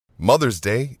Mother's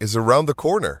Day is around the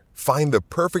corner. Find the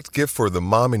perfect gift for the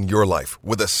mom in your life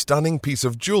with a stunning piece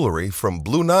of jewelry from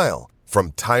Blue Nile.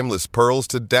 From timeless pearls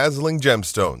to dazzling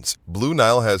gemstones, Blue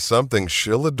Nile has something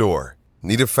she'll adore.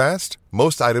 Need it fast?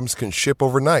 Most items can ship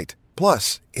overnight.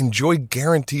 Plus, enjoy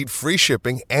guaranteed free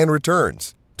shipping and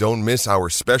returns. Don't miss our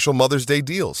special Mother's Day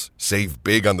deals. Save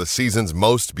big on the season's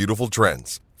most beautiful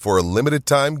trends. For a limited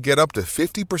time, get up to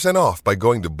 50% off by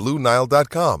going to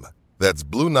BlueNile.com. That's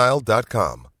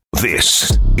BlueNile.com.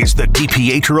 This is the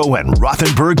DiPietro and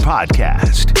Rothenberg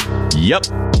podcast. Yep.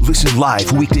 Listen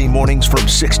live weekday mornings from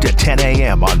 6 to 10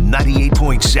 a.m. on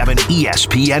 98.7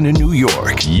 ESPN in New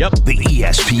York. Yep. The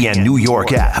ESPN New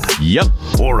York app. Yep.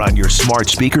 Or on your smart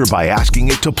speaker by asking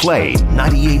it to play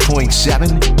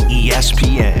 98.7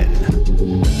 ESPN.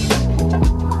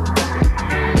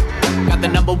 Got the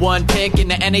number one pick in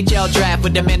the NHL draft,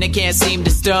 but the men they can't seem to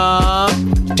stump.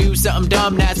 Do something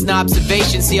dumb, that's an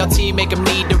observation. CLT make them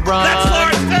need to run. That's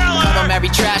Lawrence Taylor! Call them every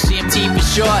trash, CMT for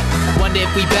short. Wonder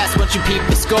if we best once you peep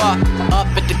the score. Up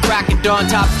at the crack of dawn,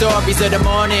 top stories of the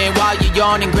morning. While you're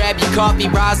yawning, grab your coffee,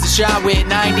 rise to shine with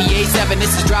 98.7.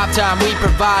 This is Drop Time. We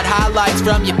provide highlights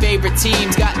from your favorite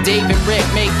teams. Got Dave and Rick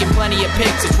making plenty of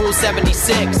picks. It's Rule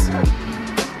 76.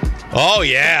 Oh,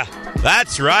 yeah.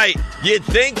 That's right. You'd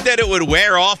think that it would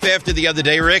wear off after the other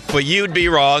day, Rick, but you'd be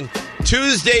wrong.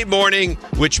 Tuesday morning,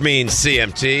 which means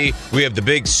CMT, we have the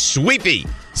big sweepy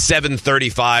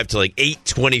 7:35 to like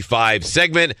 8:25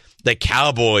 segment. The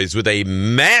Cowboys with a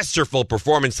masterful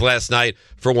performance last night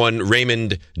for one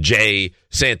Raymond J.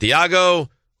 Santiago.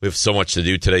 We have so much to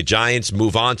do today. Giants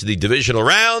move on to the divisional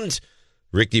round.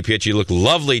 Rick DiPietro, you look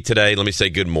lovely today. Let me say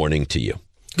good morning to you.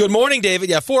 Good morning, David.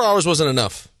 Yeah, 4 hours wasn't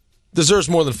enough. Deserves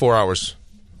more than 4 hours.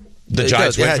 The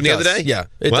Giants win from the other day? Yeah,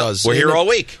 it does. We're here all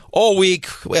week. All week.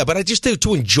 Yeah, but I just do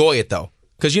to enjoy it, though.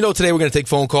 Because, today we're going to take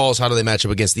phone calls. How do they match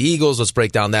up against the Eagles? Let's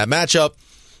break down that matchup.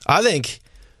 I think,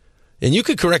 and you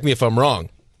could correct me if I'm wrong,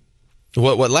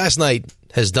 what last night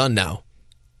has done now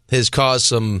has caused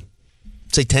some,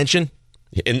 say, tension.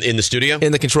 In the studio?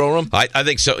 In the control room? I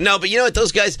think so. No, but you know what?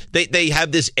 Those guys, they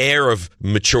have this air of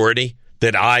maturity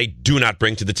that I do not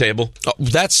bring to the table. Oh,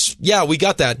 we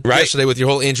got that yesterday with your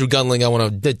whole Andrew Gunling. I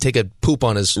want to take a poop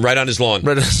on his... Right on his lawn.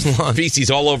 Right on his lawn. Feces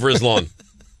all over his lawn.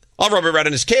 I'll rub it right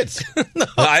on his kids. No.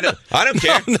 I don't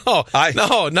care. No.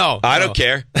 I don't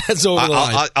care. That's over the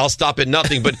line. I'll stop at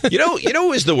nothing. But you know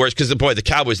who is the worst? Because the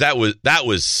Cowboys, that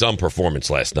was some performance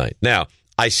last night. Now,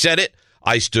 I said it.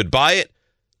 I stood by it.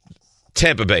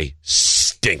 Tampa Bay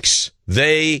stinks.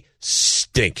 They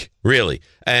stink, really.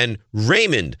 And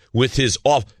Raymond with his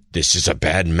off, this is a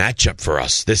bad matchup for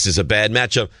us. This is a bad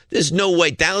matchup. There's no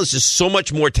way. Dallas is so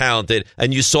much more talented,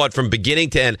 and you saw it from beginning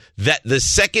to end. That the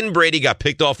second Brady got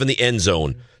picked off in the end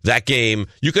zone, that game,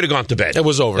 you could have gone to bed. It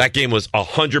was over. That game was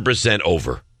 100%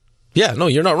 over. Yeah, no,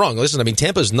 you're not wrong. Listen,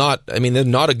 Tampa's not, they're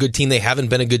not a good team. They haven't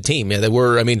been a good team. Yeah, they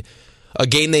were, a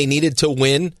game they needed to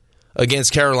win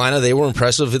against Carolina. They were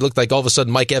impressive. It looked like all of a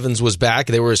sudden Mike Evans was back.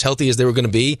 They were as healthy as they were going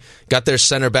to be. Got their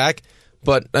center back.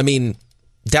 But,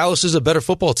 Dallas is a better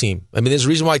football team. There's a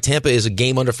reason why Tampa is a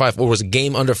game under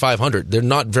 500. They're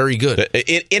not very good.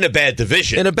 In a bad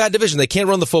division. In a bad division. They can't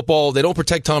run the football. They don't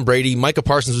protect Tom Brady. Micah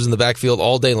Parsons was in the backfield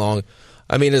all day long.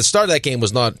 The start of that game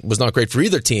was not great for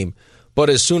either team. But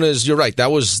as soon as, you're right,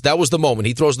 that was the moment.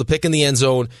 He throws the pick in the end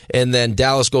zone, and then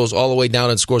Dallas goes all the way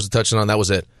down and scores the touchdown. That was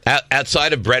it.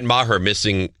 Outside of Brett Maher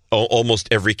missing almost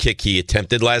every kick he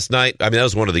attempted last night, that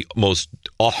was one of the most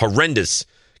horrendous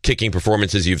kicking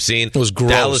performances you've seen. It was gross.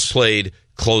 Dallas played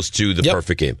close to the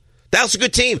perfect game. Dallas is a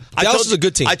good team. Dallas is a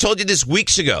good team. I told you this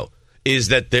weeks ago, is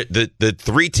that the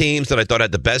three teams that I thought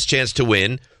had the best chance to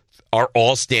win are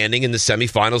all standing in the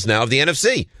semifinals now of the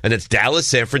NFC. And it's Dallas,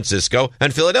 San Francisco,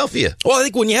 and Philadelphia. Well, I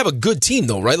think when you have a good team,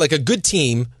 though, right? Like a good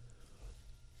team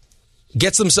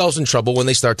gets themselves in trouble when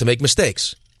they start to make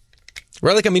mistakes.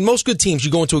 Right? Most good teams,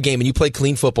 you go into a game and you play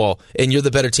clean football and you're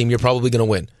the better team, you're probably going to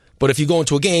win. But if you go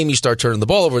into a game, you start turning the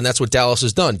ball over, and that's what Dallas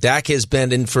has done. Dak has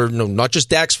been in for not just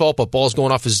Dak's fault, but balls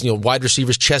going off his wide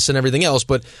receivers' chests and everything else.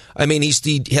 But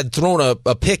he had thrown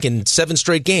a pick in 7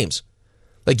 straight games.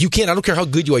 You can't. I don't care how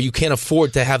good you are. You can't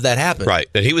afford to have that happen. Right,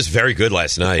 and he was very good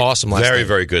last night. Awesome last night. Very,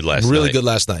 very good last night. Really good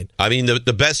last night.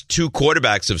 The best 2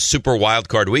 quarterbacks of Super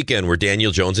Wildcard Weekend were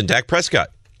Daniel Jones and Dak Prescott.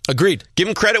 Agreed. Give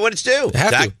him credit when it's due.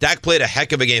 Dak played a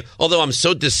heck of a game. Although I'm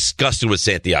so disgusted with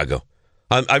Santiago.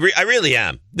 I really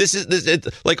am. This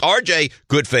like RJ,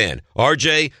 good fan.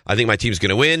 RJ, I think my team's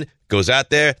going to win. Goes out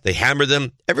there, they hammer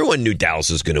them. Everyone knew Dallas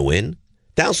was going to win.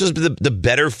 Dallas was the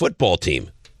better football team.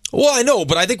 Well, I know,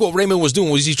 but I think what Raymond was doing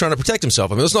was he's trying to protect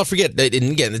himself. Let's not forget, and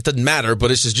again, it doesn't matter, but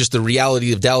this is just the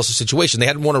reality of Dallas' situation. They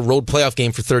hadn't won a road playoff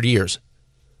game for 30 years.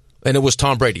 and it was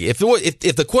Tom Brady. If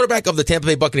the quarterback of the Tampa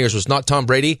Bay Buccaneers was not Tom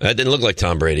Brady, that didn't look like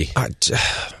Tom Brady.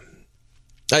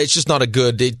 It's just not a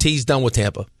good. He's done with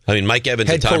Tampa. I mean, Mike Evans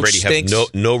and Tom Brady stinks.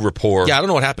 have no rapport. Yeah, I don't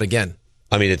know what happened again.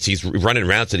 I mean, he's running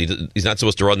routes that he's not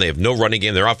supposed to run. They have no running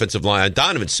game. Their offensive line.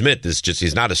 Donovan Smith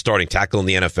he's not a starting tackle in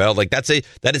the NFL. Like that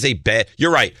is a bad.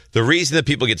 You're right. The reason that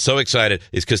people get so excited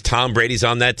is because Tom Brady's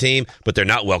on that team, but they're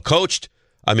not well coached.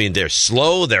 I mean, they're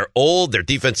slow. They're old. Their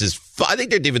defense is. I think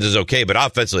their defense is okay, but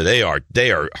offensively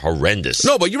they are horrendous.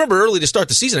 No, but you remember early to start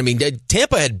the season. I mean,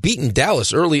 Tampa had beaten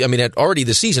Dallas early. I mean, already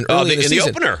the season early in the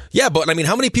season. The opener. Yeah, but I mean,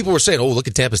 how many people were saying, "Oh, look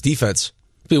at Tampa's defense.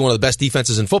 Be one of the best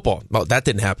defenses in football." Well, that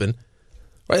didn't happen.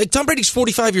 Right? Like, Tom Brady's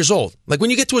 45 years old. Like when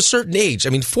you get to a certain age, I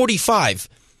mean, 45,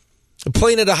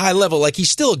 playing at a high level, like he's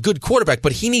still a good quarterback,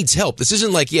 but he needs help. This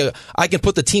isn't like I can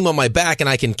put the team on my back and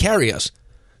I can carry us.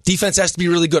 Defense has to be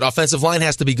really good. Offensive line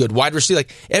has to be good. Wide receiver,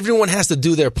 like everyone has to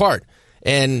do their part.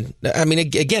 And I mean,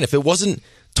 again, if it wasn't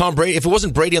Tom Brady, if it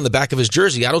wasn't Brady on the back of his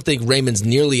jersey, I don't think Raymond's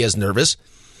nearly as nervous,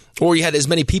 or you had as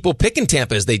many people picking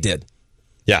Tampa as they did.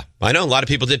 Yeah, I know a lot of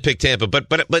people did pick Tampa,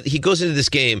 but he goes into this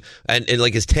game and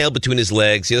like his tail between his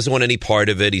legs. He doesn't want any part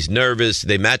of it. He's nervous.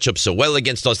 They match up so well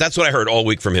against us. That's what I heard all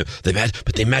week from him.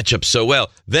 They match up so well.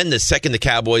 Then the second the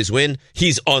Cowboys win,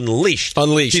 he's unleashed.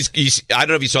 He's I don't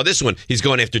know if you saw this one. He's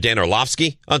going after Dan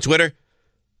Orlovsky on Twitter.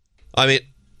 I mean,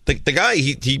 the guy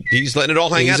he's letting it all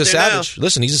hang out there. He's a savage. Now.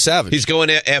 Listen, he's a savage. He's going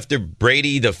after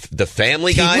Brady, the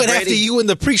family guy. He went Brady. after you in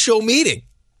the pre-show meeting.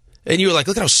 And you were like,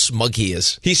 look at how smug he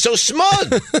is. He's so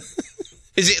smug.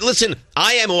 Listen,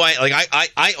 I am who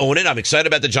I own it. I'm excited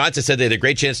about the Giants. I said they had a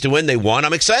great chance to win. They won.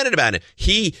 I'm excited about it.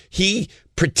 He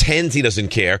pretends he doesn't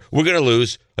care. We're going to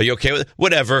lose. Are you okay with it?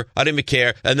 Whatever. I didn't even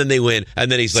care. And then they win.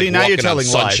 And then he's like now walking you're telling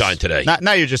on sunshine today.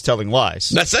 Now you're just telling lies.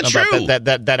 That's not true.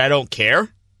 That I don't care.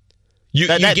 You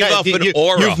give off an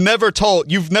aura. You've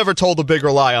never told a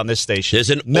bigger lie on this station. There's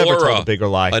an never aura. Told a bigger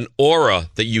lie. An aura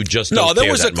that you just don't care that much. No,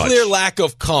 there was a clear lack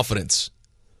of confidence.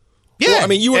 Yeah, well, I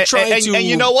mean, you were trying to. And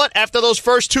you know what? After those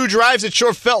first two drives, it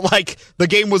sure felt like the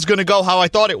game was going to go how I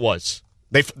thought it was.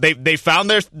 They found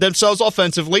themselves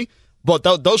offensively, but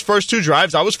those first two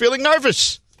drives, I was feeling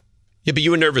nervous. Yeah, but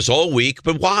you were nervous all week.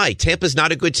 But why? Tampa's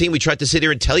not a good team. We tried to sit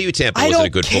here and tell you Tampa wasn't a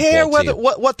good football team. I don't care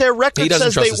what their record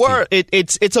says they were.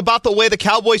 It's about the way the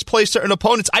Cowboys play certain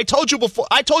opponents. I told you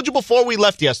before we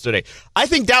left yesterday. I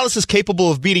think Dallas is capable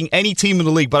of beating any team in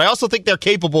the league, but I also think they're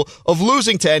capable of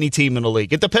losing to any team in the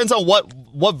league. It depends on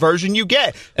what version you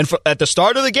get. And at the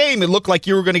start of the game, it looked like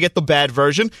you were going to get the bad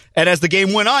version, and as the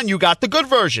game went on, you got the good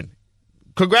version.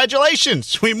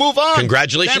 Congratulations. We move on.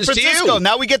 Congratulations San Francisco. to you.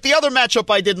 Now we get the other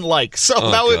matchup I didn't like. So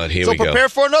prepare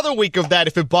for another week of that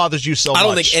if it bothers you so much. I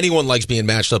don't think anyone likes being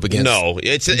matched up against. No,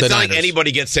 it's not like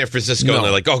anybody gets San Francisco and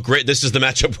they're like, oh, great, this is the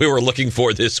matchup we were looking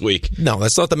for this week. No,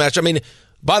 that's not the matchup. I mean,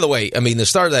 by the way, the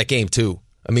start of that game, too.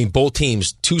 I mean, both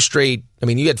teams, two straight. I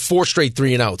mean, you had 4 straight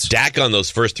 3-and-outs. Dak on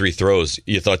those first 3 throws,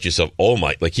 you thought to yourself, oh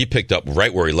my, like he picked up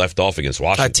right where he left off against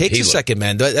Washington. It takes a second,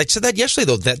 man. I said that yesterday,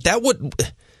 though.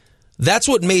 That's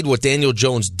what made what Daniel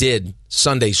Jones did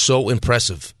Sunday so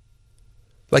impressive.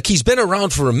 Like, he's been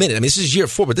around for a minute. I mean, this is year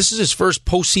 4, but this is his first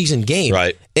postseason game.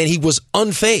 Right. And he was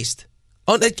unfazed.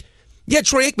 Troy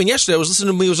Aikman yesterday, I was listening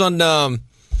to him. He was on...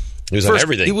 he was on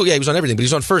everything. He was on everything, but he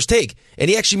was on First Take.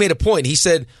 And he actually made a point. He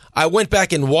said, I went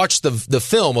back and watched the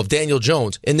film of Daniel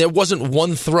Jones, and there wasn't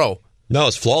one throw. No,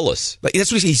 it's flawless. Like,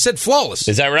 that's what he said, flawless.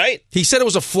 Is that right? He said it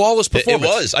was a flawless performance. It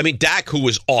was. I mean, Dak, who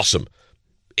was awesome.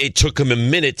 It took him a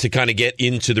minute to kind of get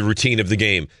into the routine of the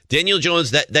game. Daniel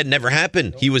Jones, that never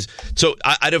happened. He was so.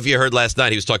 I don't know if you heard last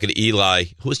night. He was talking to Eli.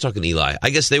 Who was talking to Eli? I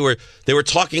guess they were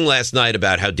talking last night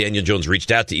about how Daniel Jones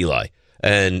reached out to Eli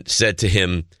and said to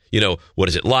him, what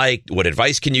is it like? What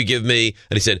advice can you give me?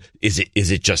 And he said, is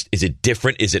it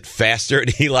different? Is it faster?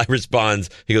 And Eli responds,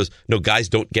 he goes, no, guys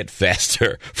don't get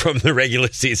faster from the regular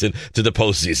season to the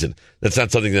postseason. That's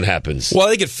not something that happens. Well, I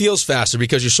think it feels faster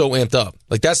because you're so amped up.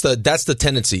 Like that's the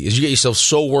tendency is you get yourself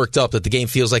so worked up that the game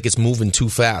feels like it's moving too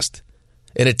fast.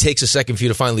 And it takes a second for you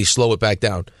to finally slow it back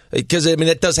down. Because,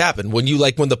 that does happen. When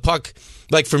the puck,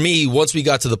 like for me, once we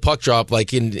got to the puck drop,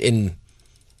 like in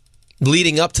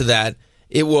leading up to that,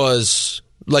 it was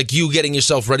like you getting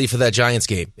yourself ready for that Giants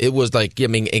game. It was like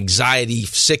anxiety,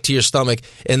 sick to your stomach,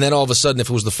 and then all of a sudden, if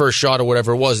it was the first shot or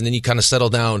whatever it was, and then you kind of settle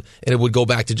down, and it would go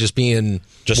back to just being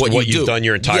what you've done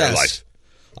your entire life.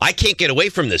 I can't get away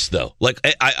from this, though. Like,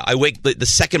 I wake the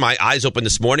second my eyes open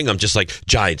this morning, I'm just like,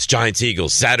 Giants,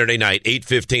 Eagles, Saturday night,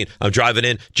 8:15. I'm driving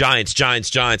in, Giants.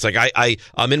 Like,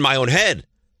 I'm in my own head.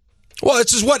 Well,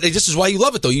 this is why you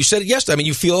love it, though. You said it yesterday. I mean,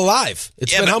 you feel alive.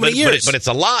 It's been how many years? But it's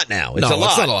a lot now. It's no, a lot.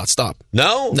 It's not a lot. Stop.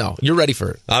 No, you're ready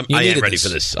for it. I am ready for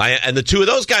this. And the two of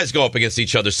those guys go up against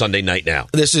each other Sunday night now.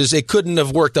 It couldn't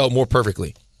have worked out more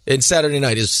perfectly. And Saturday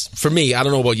night is, for me, I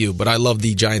don't know about you, but I love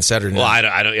the Giants Saturday night.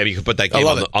 Well, I don't. You can put that game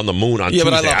on the moon on Tuesday.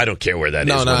 But I don't care where that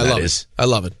is. No, I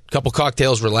love it. Couple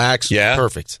cocktails, relax. Yeah,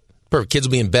 perfect. Kids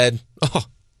will be in bed.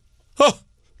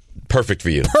 Perfect for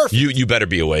you. Perfect. You better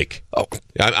be awake. Oh,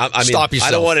 I mean, stop yourself.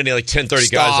 I don't want any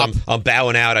 10:30 guys. I'm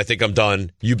bowing out. I think I'm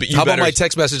done. How about my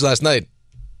text message last night?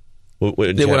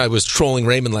 When I was trolling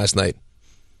Raymond last night.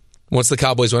 Once the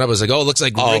Cowboys went up, I was like, "Oh, looks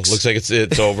like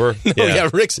it's over."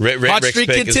 Rick's hot streak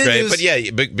continues. Great. But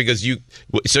yeah, because you.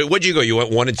 So what'd you go? You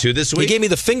went 1 and 2 this week. He gave me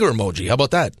the finger emoji. How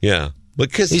about that? Yeah,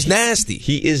 because he's nasty.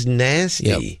 He is nasty.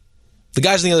 Yep. The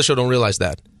guys on the other show don't realize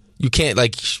that. You can't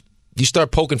you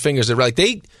start poking fingers at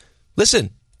they listen.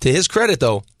 To his credit,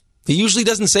 though, he usually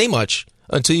doesn't say much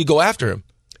until you go after him.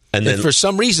 And then for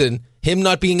some reason, him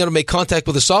not being able to make contact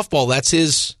with a softball, that's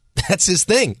his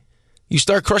thing. You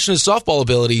start crushing his softball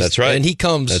abilities. That's right. And he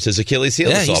comes. That's his Achilles heel.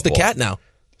 Yeah, he's the cat now.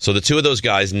 So the two of those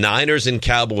guys, Niners and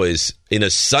Cowboys, in a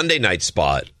Sunday night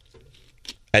spot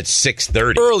at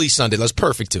 6:30. Early Sunday. That's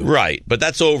perfect, too. Right. But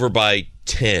that's over by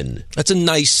 10. That's a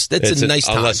nice time.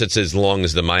 Unless it's as long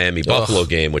as the Miami-Buffalo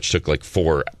game, which took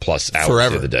 4+ hours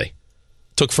the other day.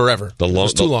 Took forever. It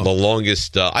was too long. The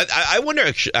longest. I wonder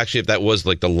actually if that was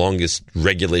the longest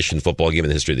regulation football game in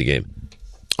the history of the game.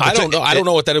 I don't know. I don't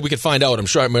know what that is. We could find out. I'm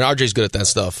sure. I mean, RJ's good at that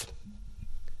stuff.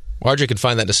 RJ can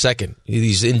find that in a second.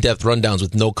 These in-depth rundowns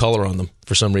with no color on them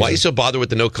for some reason. Why are you so bothered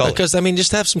with the no color? Because,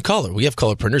 just have some color. We have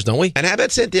color printers, don't we? And how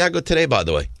about Santiago today, by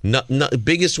the way?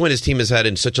 Biggest win his team has had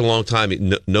in such a long time.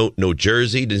 No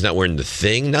jersey. He's not wearing the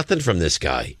thing. Nothing from this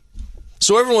guy.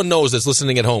 So everyone knows that's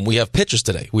listening at home. We have pictures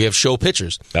today. We have show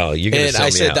pictures. Oh, you're going to sell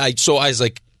me out. I was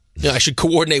like, I should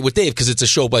coordinate with Dave because it's a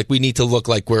show we need to look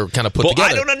like we're kind of put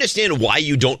together. I don't understand why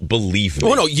you don't believe me.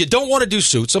 Well, no, you don't want to do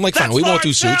suits. I'm like, fine, we won't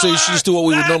do suits, so you should just do what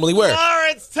we would normally wear.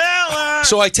 Lawrence Taylor!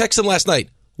 So I text him last night,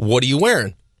 what are you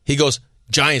wearing? He goes,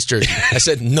 Giants jersey. I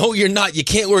said, no, you're not. You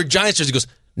can't wear a Giants jersey. He goes,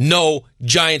 no,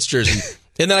 Giants jersey.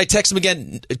 And then I text him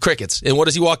again, crickets. And what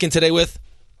does he walk in today with?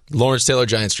 Lawrence Taylor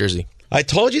Giants jersey. I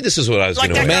told you this is what I was going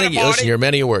to wear. Listen, you're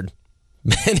man of your word.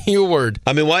 Man of your word.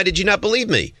 I mean, why did you not believe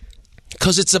me?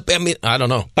 Because I don't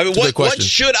know. I mean, what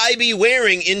should I be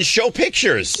wearing in show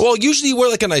pictures? Well, usually you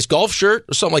wear a nice golf shirt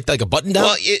or something like a button down.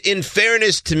 Well, in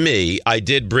fairness to me, I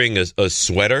did bring a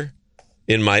sweater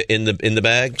in the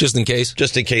bag. Just in case?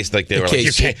 Just in case they were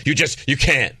like, you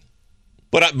can't.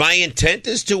 But my intent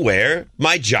is to wear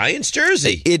my Giants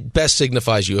jersey. It best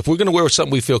signifies you. If we're going to wear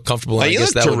something we feel comfortable in, you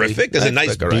look terrific. There's a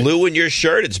nice blue in your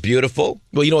shirt. It's beautiful.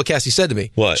 Well, you know what Cassie said to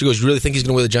me? What? She goes, you really think he's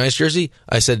going to wear the Giants jersey?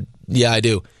 I said, yeah, I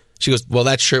do. She goes, well,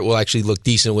 that shirt will actually look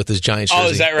decent with his Giants jersey. Oh,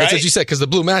 is that right? That's what she said, because the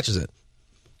blue matches it.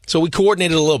 So we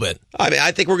coordinated a little bit. I mean,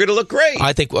 I think we're going to look great.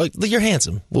 I think, you're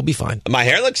handsome. We'll be fine. My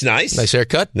hair looks nice. Nice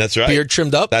haircut. That's right. Beard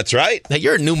trimmed up. That's right. Now,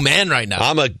 you're a new man right now.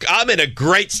 I'm in a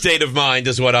great state of mind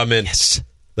is what I'm in. Yes.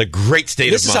 The great state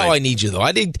of mind. This is how I need you, though.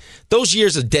 I think those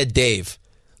years of dead Dave,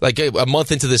 a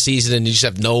month into the season, and you just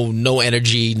have no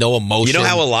energy, no emotion. You know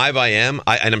how alive I am?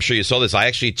 And I'm sure you saw this. I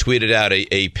actually tweeted out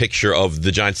a picture of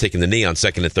the Giants taking the knee on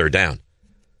 2nd and 3rd down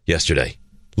yesterday.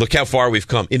 Look how far we've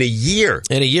come. In a year.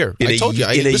 In a year. I told you.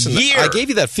 Listen, year. I gave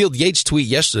you that Field Yates tweet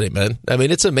yesterday, man. I mean,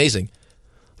 it's amazing.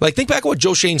 Think back what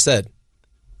Joe Shane said.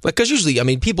 Because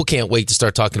usually, people can't wait to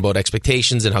start talking about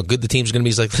expectations and how good the team's going to be.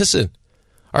 He's like, listen,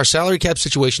 our salary cap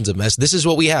situation's a mess. This is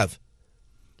what we have.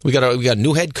 We got a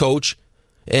new head coach,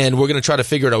 and we're going to try to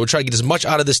figure it out. We're trying to get as much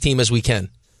out of this team as we can.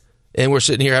 And we're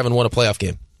sitting here having won a playoff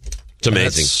game. It's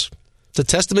amazing. It's a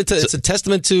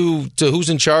testament to who's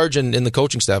in charge and the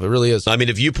coaching staff. It really is. I mean,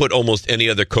 if you put almost any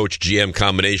other coach GM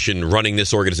combination running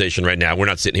this organization right now, we're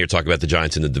not sitting here talking about the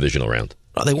Giants in the divisional round.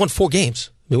 Oh, they won 4 games.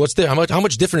 I mean, what's there? How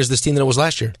much different is this team than it was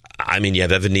last year? I mean, you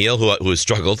have Evan Neal who has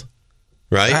struggled,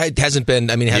 right? It hasn't been.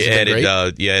 Been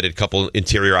great. You added a couple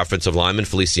interior offensive linemen,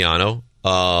 Feliciano,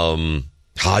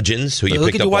 Hodgins, who you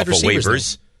picked up off of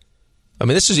waivers. I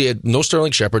mean, this is no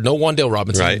Sterling Shepard, no Wan'Dale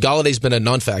Robinson. Right. Galladay's been a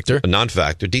non-factor.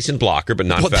 Decent blocker, but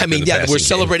non-factor. We're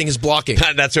celebrating his blocking.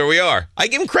 That's where we are. I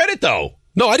give him credit, though.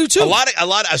 No, I do too. A lot.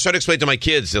 I started explaining to my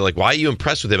kids. They're like, "Why are you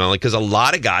impressed with him?" I'm like, "Because a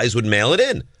lot of guys would mail it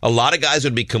in. A lot of guys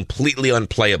would be completely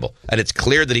unplayable, and it's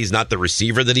clear that he's not the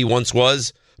receiver that he once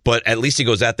was. But at least he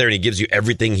goes out there and he gives you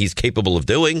everything he's capable of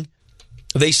doing."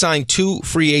 They signed 2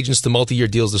 free agents to multi-year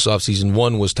deals this offseason.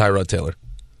 One was Tyrod Taylor.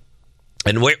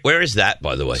 And where is that,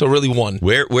 by the way? So really one.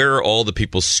 Where are all the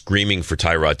people screaming for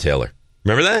Tyrod Taylor?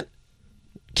 Remember that?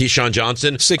 Keyshawn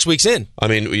Johnson. 6 weeks in. I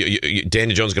mean,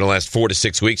 Daniel Jones is going to last 4 to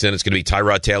 6 weeks, and then it's going to be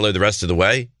Tyrod Taylor the rest of the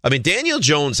way. I mean, Daniel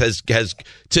Jones has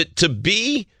to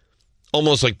be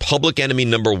almost like public enemy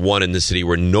number one in the city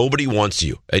where nobody wants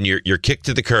you and you're kicked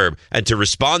to the curb, and to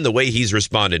respond the way he's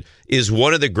responded is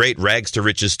one of the great rags to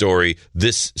riches story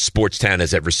this sports town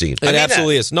has ever seen. It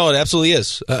absolutely is. No, it absolutely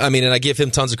is. I mean, and I give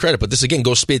him tons of credit, but this again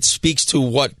it speaks to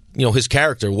what, his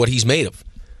character, what he's made of,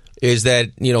 is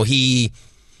that, he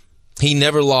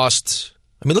never lost.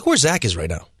 I mean, look where Zach is right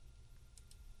now.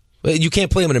 You can't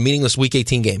play him in a meaningless Week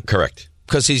 18 game. Correct.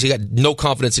 Because he's got no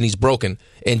confidence and he's broken.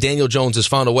 And Daniel Jones has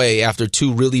found a way after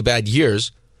 2 really bad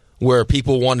years where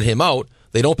people wanted him out.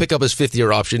 They don't pick up his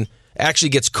 5th-year option, actually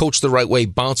gets coached the right way,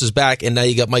 bounces back, and now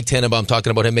you got Mike Tannenbaum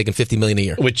talking about him making $50 million a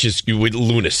year. Which is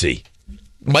lunacy.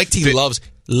 Mike T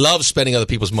loves spending other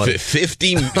people's money.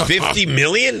 $50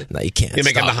 million? No, you can't. You're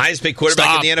making the highest paid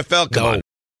quarterback in the NFL? Come on.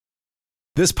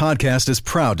 This podcast is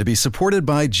proud to be supported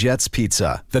by Jets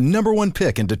Pizza, the #1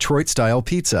 pick in Detroit-style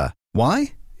pizza.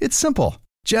 Why? It's simple.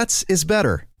 Jets is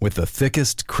better. With the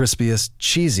thickest, crispiest,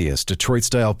 cheesiest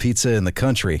Detroit-style pizza in the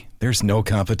country, there's no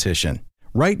competition.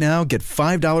 Right now, get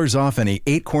 $5 off any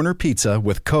 8-corner pizza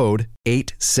with code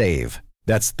 8SAVE.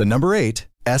 That's the number 8,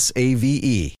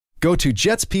 S-A-V-E. Go to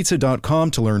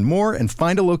jetspizza.com to learn more and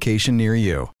find a location near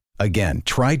you. Again,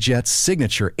 try Jet's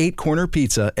signature 8-corner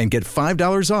pizza and get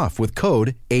 $5 off with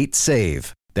code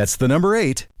 8SAVE. That's the number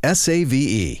 8,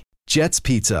 S-A-V-E. Jet's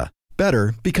Pizza.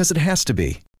 Better because it has to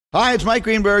be. Hi, it's Mike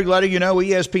Greenberg letting you know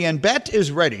ESPN Bet is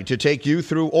ready to take you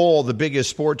through all the biggest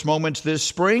sports moments this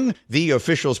spring. The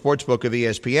official sportsbook of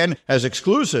ESPN has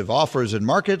exclusive offers and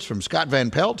markets from Scott Van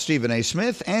Pelt, Stephen A.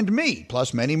 Smith, and me,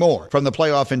 plus many more. From the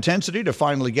playoff intensity to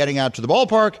finally getting out to the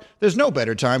ballpark, there's no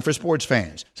better time for sports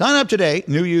fans. Sign up today.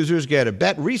 New users get a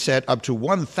bet reset up to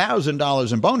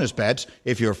 $1,000 in bonus bets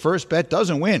if your first bet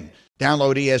doesn't win.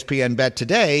 Download ESPN Bet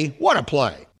today. What a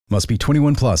play. Must be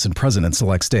 21 plus and present in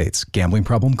select states. Gambling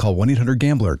problem? Call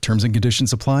 1-800-GAMBLER. Terms and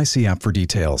conditions apply. See app for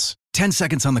details. 10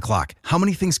 seconds on the clock. How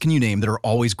many things can you name that are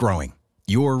always growing?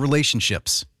 Your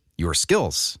relationships, your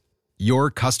skills, your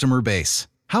customer base.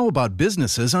 How about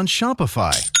businesses on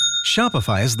Shopify?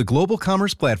 Shopify is the global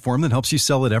commerce platform that helps you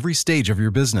sell at every stage of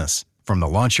your business. From the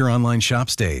launch your online shop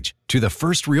stage to the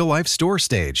first real-life store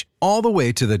stage, all the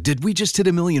way to the did we just hit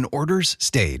 1 million orders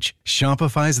stage.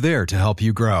 Shopify's there to help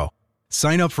you grow.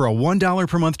 Sign up for a $1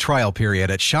 per month trial period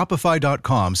at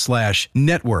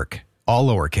shopify.com/network, all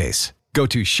lowercase. Go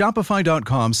to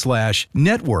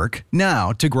shopify.com/network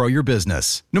now to grow your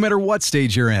business, no matter what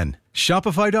stage you're in.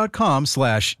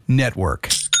 Shopify.com/network.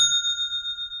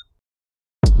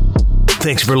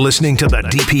 Thanks for listening to the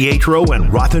DiPietro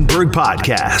and Rothenberg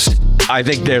podcast. I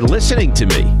think they're listening to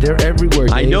me. They're everywhere,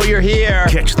 Dave. I know you're here.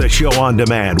 Catch the show on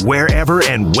demand wherever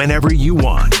and whenever you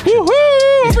want. Woohoo!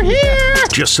 Over here!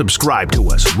 Just subscribe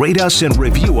to us, rate us, and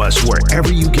review us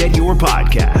wherever you get your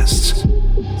podcasts.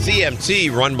 CMT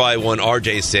run by one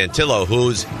RJ Santillo,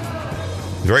 who's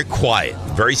very quiet,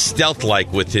 very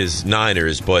stealth-like with his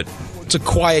Niners, but it's a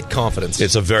quiet confidence.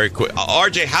 It's a very quick.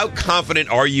 RJ, how confident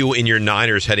are you in your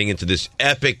Niners heading into this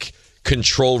epic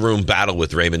control room battle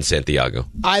with Raymond Santiago?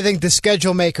 I think the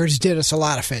schedule makers did us a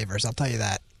lot of favors, I'll tell you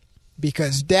that.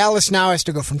 Because Dallas now has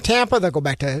to go from Tampa, they'll go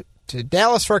back to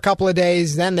Dallas for a couple of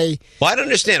days, then they... Well, I don't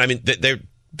understand. I mean,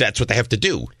 that's what they have to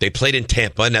do. They played in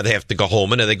Tampa, now they have to go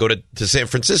home, and then they go to San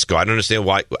Francisco. I don't understand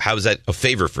why. How is that a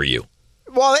favor for you?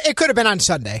 Well, it could have been on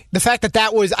Sunday. The fact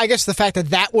that was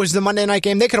the Monday night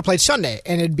game, they could have played Sunday,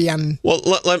 and it'd be on... Well,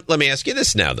 let me ask you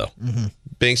this now, though. Mm-hmm.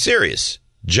 Being serious,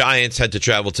 Giants had to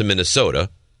travel to Minnesota,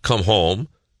 come home,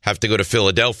 have to go to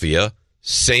Philadelphia,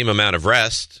 same amount of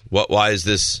rest. Why is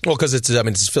this? Well, because it's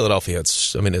Philadelphia. I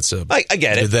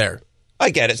get it. You're there. I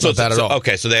get it. It's not bad at all.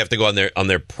 Okay, so they have to go on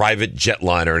their private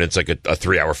jetliner, and it's like a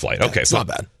 3-hour flight. Yeah, okay, it's not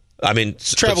bad. I mean,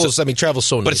 travel's so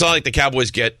nice. But it's not like the Cowboys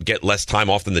get less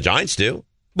time off than the Giants do.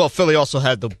 Well, Philly also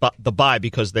had the bye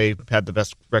because they had the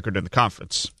best record in the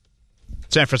conference.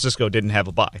 San Francisco didn't have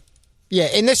a bye.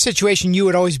 Yeah, in this situation, you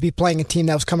would always be playing a team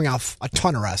that was coming off a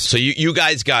ton of rest. So you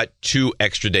guys got 2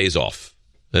 extra days off.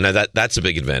 And that's a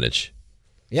big advantage.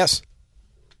 Yes.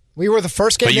 We were the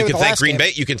first game. But you can thank Green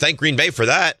Bay. You can thank Green Bay for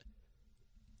that.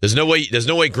 There's no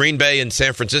way Green Bay and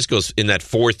San Francisco's in that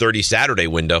 4:30 Saturday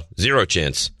window. Zero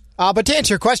chance. But to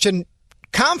answer your question,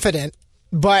 confident,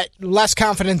 but less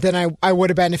confident than I would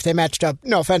have been if they matched up,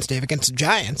 no offense, Dave, against the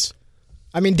Giants.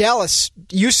 I mean, Dallas,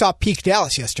 you saw peak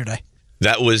Dallas yesterday.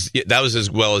 That was as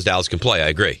well as Dallas can play. I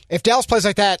agree. If Dallas plays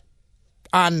like that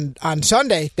on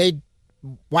Sunday,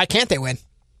 why can't they win?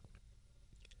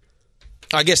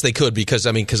 I guess they could because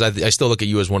I still look at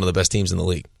you as one of the best teams in the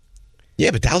league.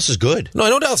 Yeah, but Dallas is good. No, I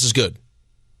know Dallas is good.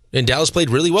 And Dallas played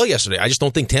really well yesterday. I just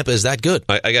don't think Tampa is that good.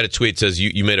 I got a tweet that says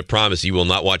you made a promise you will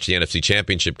not watch the NFC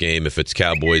Championship game if it's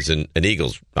Cowboys and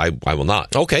Eagles. I will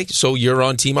not. Okay, so you're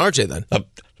on Team RJ then.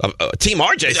 Team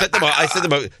RJ? I said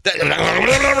them.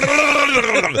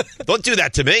 Don't do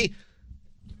that to me.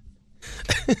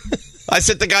 I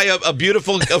sent the guy a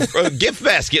beautiful gift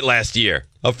basket last year.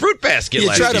 A fruit basket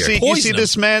last year. You see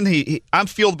this man? I'm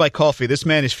fueled by coffee. This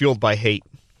man is fueled by hate.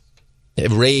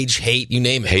 Rage, hate, you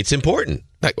name it. Hate's important.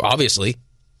 Obviously.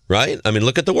 Right? I mean,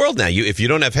 look at the world now. If you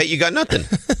don't have hate, you got nothing.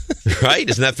 Right?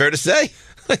 Isn't that fair to say?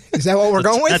 Is that what we're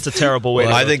going with? That's a terrible way.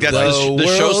 I think that's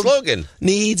the show slogan.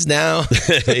 Needs now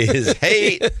is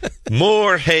hate,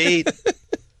 more hate.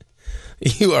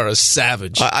 You are a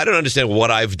savage. I don't understand what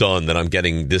I've done that I'm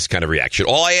getting this kind of reaction.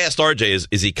 All I asked RJ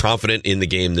is he confident in the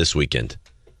game this weekend?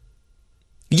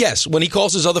 Yes. When he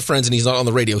calls his other friends and he's not on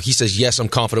the radio, he says, yes, I'm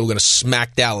confident we're going to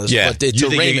smack Dallas. Yeah. But you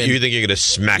think you're going to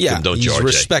smack them, don't you, RJ? He's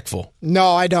respectful.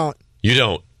 No, I don't. You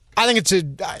don't? I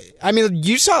think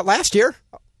you saw it last year.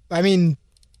 I mean,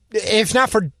 if not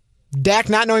for Dak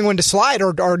not knowing when to slide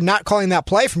or not calling that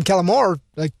play from Kellen Moore,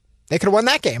 they could have won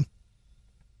that game.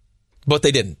 But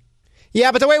they didn't.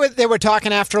 Yeah, but the way they were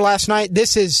talking after last night,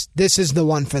 this is the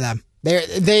one for them.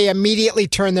 They immediately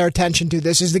turned their attention to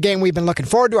this is the game we've been looking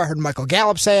forward to. I heard Michael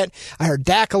Gallup say it. I heard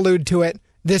Dak allude to it.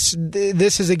 This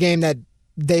is a game that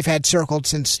they've had circled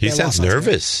since. He sounds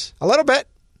nervous. A little bit.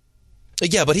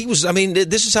 Yeah, but he was. I mean,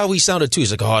 this is how he sounded too.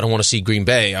 He's like, "Oh, I don't want to see Green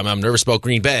Bay. I'm nervous about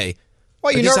Green Bay."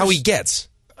 Well, this is how he gets.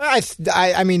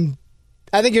 I mean,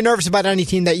 I think you're nervous about any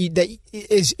team that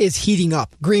is heating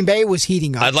up. Green Bay was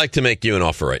heating up. I'd like to make you an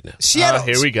offer right now. Seattle,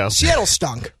 here we go. Seattle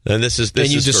stunk. And this is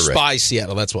you despise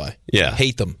Seattle. That's why. Yeah,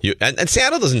 hate them. And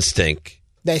Seattle doesn't stink.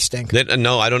 They stink.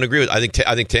 No, I don't agree with. I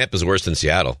think Tampa's worse than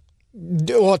Seattle.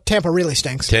 Well, Tampa really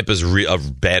stinks. Tampa's a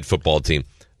bad football team.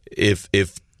 If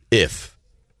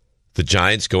the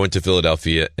Giants go into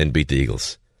Philadelphia and beat the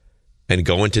Eagles, and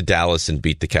go into Dallas and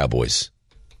beat the Cowboys,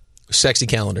 sexy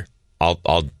calendar. I'll.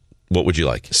 What would you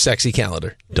like? Sexy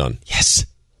calendar. Done. Yes.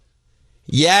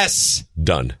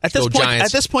 Done. At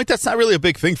this point, that's not really a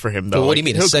big thing for him, though. But what do you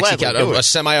mean? A sexy calendar? A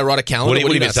semi-erotic calendar? What do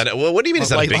you mean? What do you mean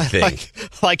it's not a big thing?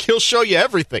 Like he'll show you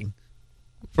everything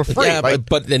for free. Yeah,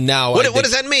 but then now, what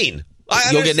does that mean?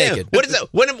 You'll get naked. What is that?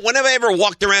 When have I ever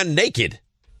walked around naked?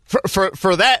 For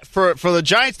the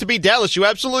Giants to beat Dallas, you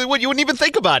absolutely would. You wouldn't even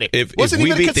think about it. If wasn't we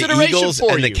even beat a consideration the Eagles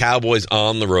for and you. the Cowboys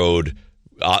on the road,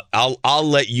 I'll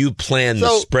let you plan the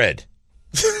spread.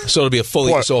 So it'll be a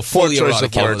fully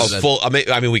erotic calendar.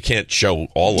 I mean, we can't show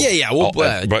all of it. Yeah, we'll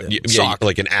sock.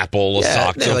 Like an apple, a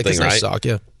sock, something, like a right? Sock,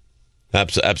 yeah.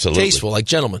 Absolutely. Tasteful, like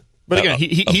gentlemen. But again,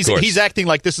 he's acting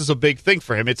like this is a big thing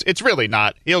for him. It's really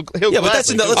not. He'll but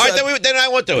that's in the. All right, then I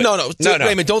won't do it. No.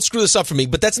 Raymond, don't screw this up for me.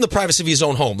 But that's in the privacy of his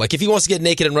own home. Like if he wants to get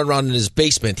naked and run around in his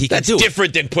basement, he can do it. That's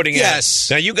different than putting.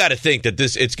 Yes. Now you got to think that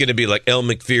it's going to be like Elle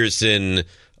McPherson.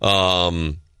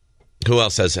 Who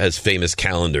else has famous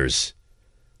calendars?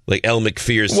 Like Elle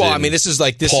McPherson. Well, I mean, this is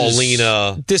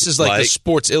Paulina. This is like the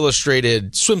Sports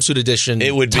Illustrated swimsuit edition.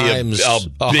 It would be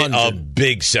a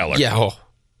big seller. Yeah. Oh.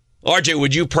 RJ,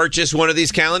 would you purchase one of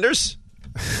these calendars?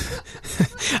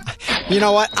 You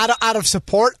know what? Out of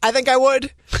support, I think I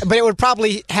would. But it would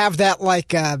probably have that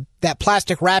that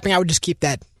plastic wrapping. I would just keep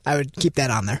that. I would keep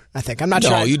that on there. I think. I'm not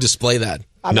sure. No, you display that.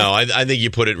 I think you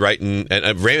put it right in.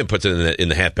 And Raymond puts it in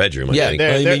the half bedroom. I think.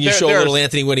 I mean, you show little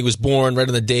Anthony when he was born, right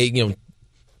on the date. You know,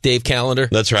 Dave calendar.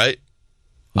 That's right.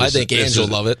 I think Angel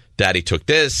will love it. Daddy took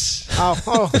this.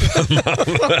 Oh.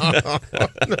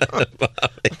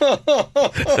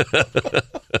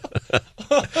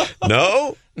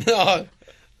 No?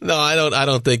 No, I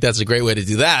don't think that's a great way to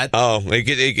do that. Oh, you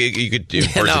could do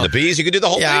Birds and the Bees. You could do the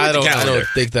whole thing with the calendar. I don't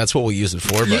think that's what we'll use it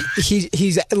for. But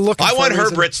he's looking. I want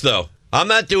Herb Ritz though. I'm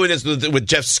not doing this with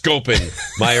Jeff Scopin,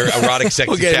 my erotic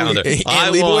sexy calendar.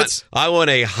 I want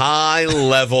a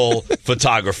high-level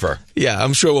photographer. Yeah,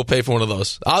 I'm sure we'll pay for one of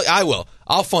those. I will.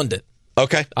 I'll fund it.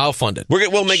 Okay. I'll fund it.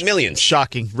 We'll make millions.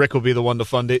 Shocking. Rick will be the one to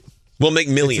fund it. We'll make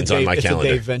millions on my calendar.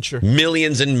 It's a Dave venture.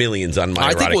 Millions and millions on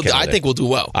my erotic calendar. I think we'll do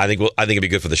well. I think it'd be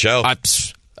good for the show. I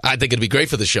think it'd be great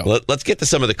for the show. Let's get to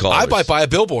some of the callers. I might buy a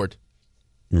billboard.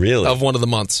 Really? Of one of the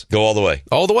months. Go all the way.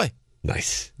 All the way.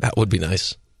 Nice. That would be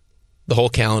nice. The whole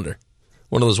calendar.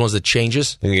 One of those ones that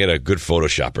changes. I'm going to get a good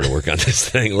Photoshopper to work on this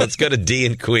thing. Let's go to D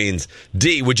in Queens.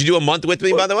 D, would you do a month with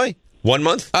me, by the way? 1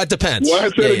 month? It depends.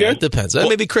 What? It depends. Well,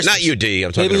 maybe Christmas. Not you, D.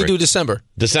 I'm talking Maybe we to do December.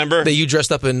 December? Maybe you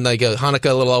dressed up in like a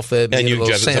Hanukkah little outfit. And you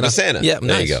dressed up as Santa. Yeah,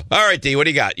 there you go. All right, D, what do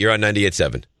you got? You're on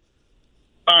 98.7.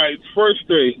 All right, first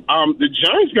thing, the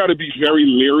Giants got to be very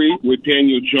leery with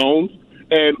Daniel Jones.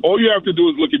 And all you have to do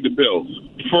is look at the Bills.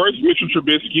 First, Mitchell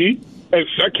Trubisky, and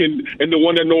second, and the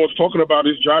one that no one's talking about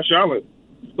is Josh Allen.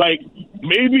 Like,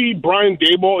 maybe Brian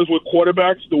Daboll is with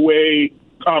quarterbacks the way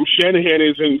Shanahan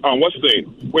is in what's the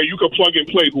name, where you can plug and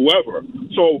play whoever.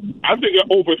 So I think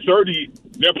at over 30,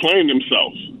 they're playing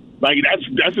themselves. Like,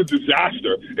 that's a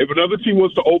disaster. If another team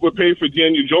wants to overpay for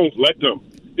Daniel Jones, let them.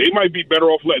 They might be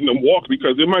better off letting them walk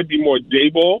because it might be more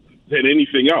Daboll than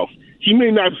anything else. He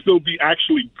may not still be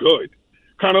actually good.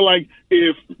 Kind of like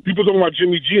if people talking about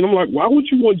Jimmy G, and I'm like, why would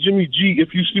you want Jimmy G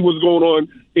if you see what's going on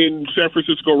in San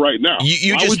Francisco right now?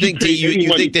 You just think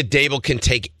you think that Daboll can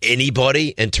take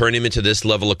anybody and turn him into this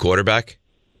level of quarterback?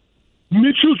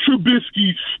 Mitchell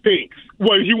Trubisky stinks.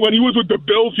 When he was with the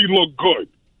Bills, he looked good.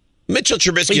 Mitchell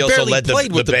Trubisky also led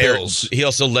the Bears. He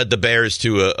also led the Bears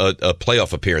to a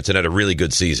playoff appearance and had a really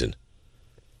good season.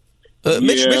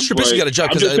 Mitch Trubisky got a job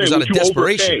because it was out of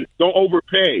desperation. Don't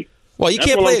overpay. Well, you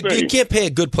can't pay a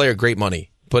good player great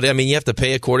money, but I mean you have to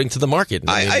pay according to the market.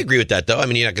 I agree with that, though. I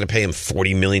mean, you're not going to pay him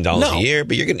 $40 million a year,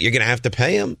 but you're going to have to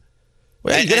pay him.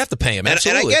 Well, you're going to have to pay him.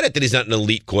 Absolutely. And I get it that he's not an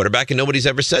elite quarterback, and nobody's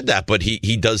ever said that, but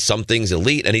he does some things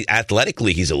elite, and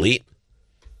athletically he's elite.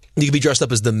 You can be dressed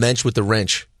up as the mensch with the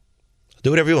wrench. Do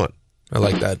whatever you want. I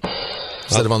like that.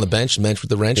 Instead of on the bench, mensch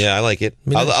with the wrench. Yeah, I like it.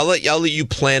 I'll let you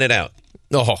plan it out.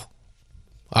 Oh,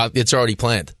 it's already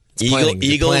planned.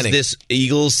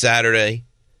 Eagles Saturday.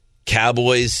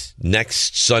 Cowboys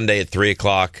next Sunday at 3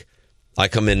 o'clock. I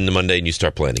come in the Monday and you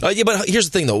start planning. Yeah, but here's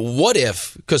the thing, though. What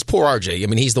if, because poor RJ, I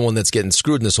mean, he's the one that's getting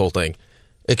screwed in this whole thing,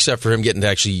 except for him getting to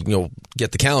actually,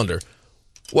 get the calendar.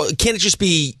 Well, can't it just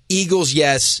be Eagles,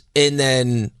 yes, and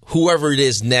then whoever it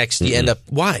is next, you end up,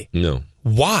 why? No.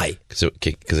 Why? Because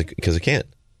it can't.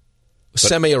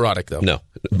 Semi-erotic, though. No.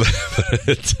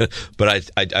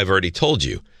 But I've already told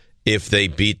you, if they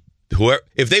beat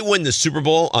if they win the Super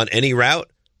Bowl on any route,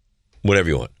 whatever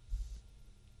you want.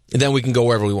 And then we can go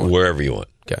wherever we want. Wherever you want.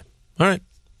 Okay. All right.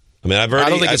 I mean, I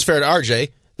don't think it's fair to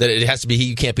RJ that it has to be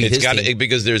you can't beat his team.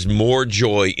 Because there's more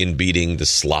joy in beating the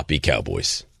sloppy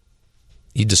Cowboys.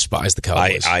 You despise the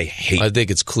Cowboys. I hate. I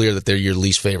think it's clear that they're your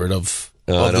least favorite of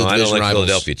the I don't like rivals.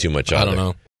 Philadelphia too much either. I don't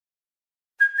know.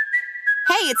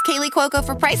 Hey, it's Kaylee Cuoco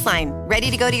for Priceline.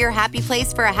 Ready to go to your happy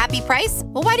place for a happy price?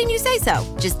 Well, why didn't you say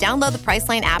so? Just download the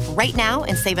Priceline app right now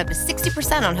and save up to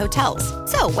 60% on hotels.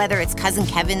 So whether it's Cousin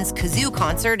Kevin's Kazoo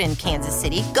Concert in Kansas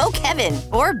City, go Kevin,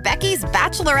 or Becky's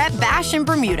Bachelorette Bash in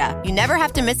Bermuda, you never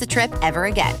have to miss a trip ever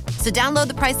again. So download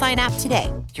the Priceline app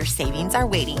today. Your savings are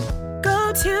waiting.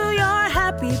 Go to your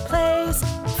happy place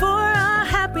for a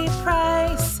happy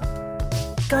price.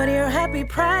 Go to your happy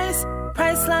price,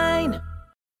 Priceline.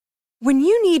 When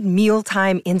you need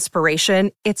mealtime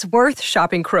inspiration, it's worth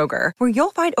shopping Kroger, where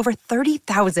you'll find over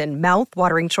 30,000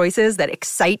 mouth-watering choices that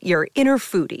excite your inner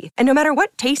foodie. And no matter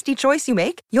what tasty choice you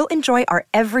make, you'll enjoy our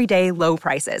everyday low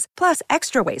prices, plus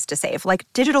extra ways to save, like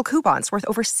digital coupons worth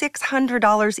over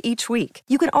 $600 each week.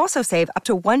 You can also save up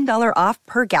to $1 off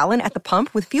per gallon at the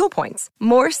pump with fuel points.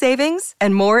 More savings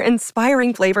and more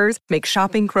inspiring flavors make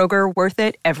shopping Kroger worth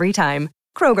it every time.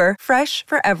 Kroger, fresh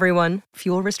for everyone.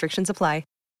 Fuel restrictions apply.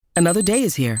 Another day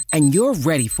is here, and you're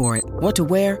ready for it. What to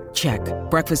wear? Check.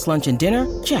 Breakfast, lunch, and dinner?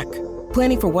 Check.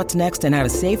 Planning for what's next and how to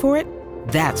save for it?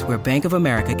 That's where Bank of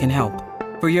America can help.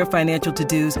 For your financial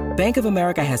to-dos, Bank of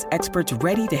America has experts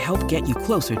ready to help get you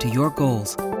closer to your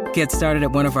goals. Get started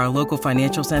at one of our local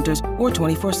financial centers or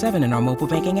 24/7 in our mobile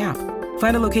banking app.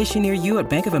 Find a location near you at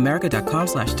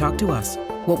bankofamerica.com/talktous.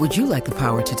 What would you like the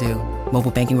power to do?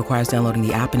 Mobile banking requires downloading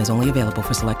the app and is only available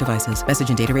for select devices. Message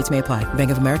and data rates may apply.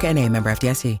 Bank of America N.A., member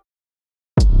FDIC.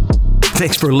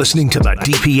 Thanks for listening to the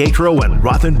DiPietro and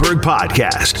Rothenberg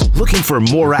podcast. Looking for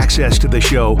more access to the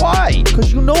show? Why?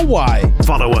 Because you know why.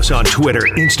 Follow us on Twitter,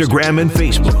 Instagram, and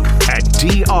Facebook at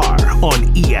DR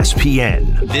on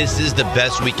ESPN. This is the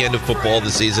best weekend of football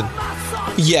this season?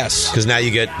 Yes. Because now you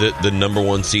get the number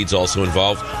one seeds also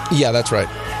involved? Yeah, that's right.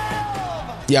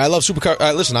 Yeah, I love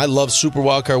I love Super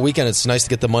Wildcard Weekend. It's nice to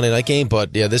get the Monday night game,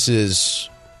 but yeah, this is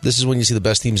when you see the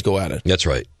best teams go at it. That's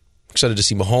right. Excited to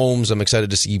see Mahomes. I'm excited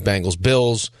to see Bengals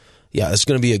Bills. Yeah, it's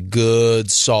going to be a good,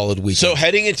 solid weekend. So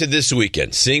heading into this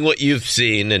weekend, seeing what you've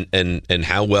seen and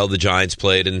how well the Giants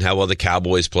played and how well the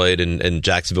Cowboys played and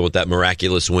Jacksonville with that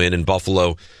miraculous win and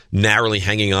Buffalo narrowly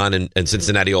hanging on and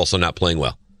Cincinnati also not playing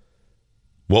well.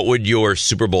 What would your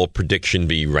Super Bowl prediction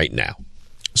be right now?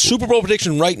 Super Bowl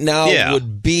prediction right now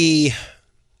would be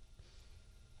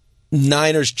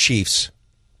Niners-Chiefs.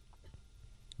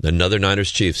 Another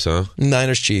Niners-Chiefs, huh?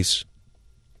 Niners-Chiefs.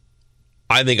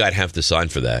 I think I'd have to sign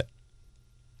for that.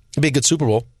 It'd be a good Super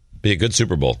Bowl. Be a good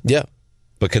Super Bowl. Yeah.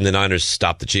 But can the Niners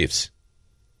stop the Chiefs?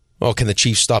 Well, can the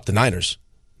Chiefs stop the Niners?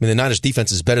 mean, the Niners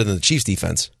defense is better than the Chiefs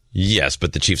defense. Yes,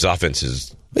 but the Chiefs offense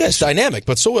is it's dynamic.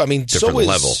 But different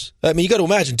level. I mean, you got to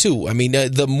imagine too. I mean,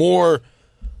 the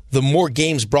more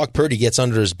games Brock Purdy gets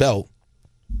under his belt,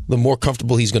 the more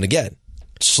comfortable he's going to get.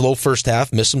 Slow first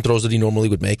half, miss some throws that he normally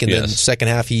would make, and then second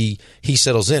half he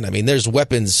settles in. I mean, there's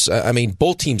weapons. I mean,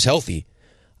 both teams healthy.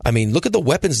 I mean, look at the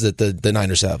weapons that the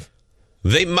Niners have.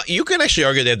 You can actually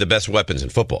argue they have the best weapons in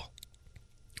football.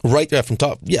 Right there from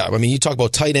top. Yeah, I mean, you talk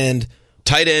about tight end,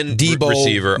 Debo,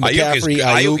 receiver.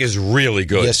 Ayuk is really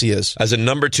good. Yes, he is. As a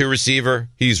number 2 receiver,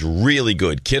 he's really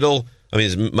good. Kittle, I mean,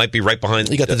 he might be right behind.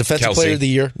 You got the defensive Kelsey. player of the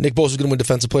year. Nick Bosa's going to win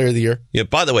defensive player of the year. Yeah.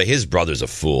 By the way, his brother's a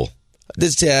fool.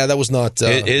 That was not.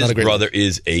 His not a great brother look.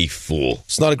 is a fool.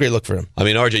 It's not a great look for him. I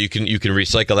mean, RJ, you can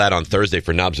recycle that on Thursday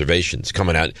for an observations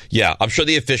coming out. Yeah, I'm sure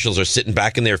the officials are sitting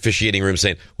back in their officiating room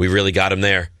saying, "We really got him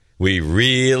there.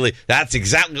 That's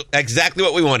exactly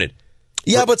what we wanted."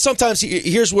 Yeah, but sometimes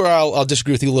here's where I'll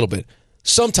disagree with you a little bit.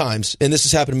 Sometimes, and this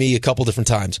has happened to me a couple different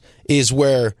times, is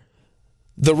where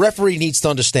the referee needs to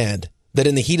understand that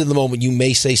in the heat of the moment you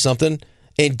may say something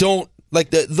and don't like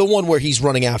the one where he's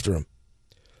running after him.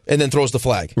 And then throws the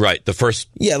flag. Right, the first.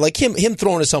 Yeah, like him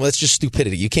throwing his helmet, that's just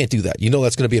stupidity. You can't do that. You know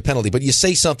that's going to be a penalty. But you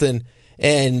say something,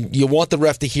 and you want the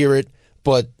ref to hear it,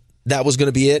 but that was going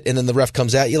to be it, and then the ref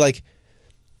comes at you. Like,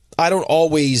 I don't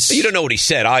always. You don't know what he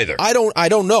said either. I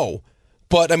don't know.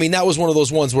 But, I mean, that was one of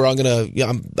those ones where I'm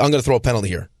gonna throw a penalty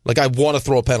here. Like, I want to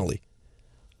throw a penalty.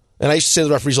 And I used to say to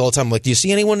the referees all the time, like, do you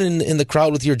see anyone in the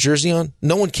crowd with your jersey on?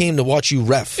 No one came to watch you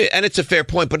ref. And it's a fair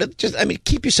point, but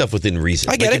keep yourself within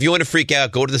reason. I get it. If you want to freak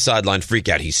out, go to the sideline, freak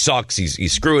out. He sucks.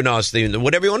 He's screwing us.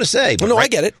 Whatever you want to say. Well, no, I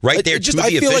get it. Right there,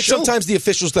 I feel like sometimes the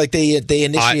officials they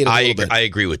initiate a little bit. I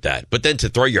agree with that. But then to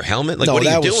throw your helmet, what are you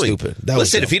doing? That was stupid.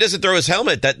 Listen, if he doesn't throw his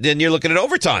helmet, then you're looking at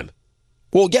overtime.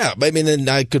 Well, yeah, I mean, then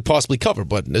I could possibly cover,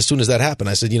 but as soon as that happened,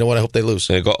 I said, you know what, I hope they lose.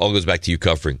 And it all goes back to you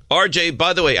covering. RJ,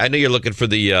 by the way, I know you're looking for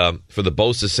the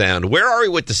Bosa sound. Where are we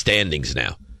with the standings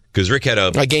now? Because Rick had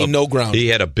I gained no ground. He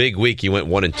had a big week. He went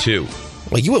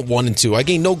 1-2. Well, you went 1-2. I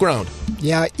gained no ground.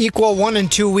 Yeah, equal 1 and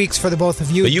 2 weeks for the both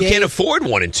of you. But you can't afford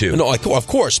 1-2. No, of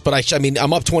course, but I mean,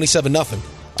 I'm up 27-0.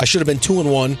 I should have been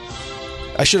 2-1.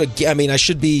 I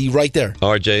should be right there.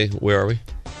 RJ, where are we?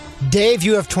 Dave,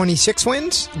 you have 26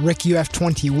 wins. Rick, you have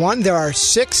 21. There are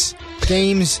 6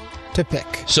 games to pick.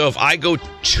 So if I go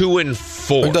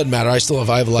 2-4, it doesn't matter. I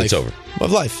have life. It's over. I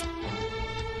have life.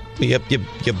 You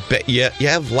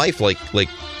have life like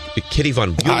Kitty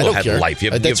Von Bulow had life.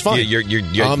 That's fine. You're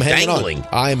dangling.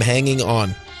 I'm hanging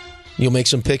on. You'll make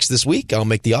some picks this week. I'll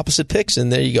make the opposite picks,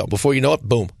 and there you go. Before you know it,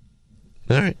 boom.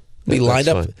 All right. Be lined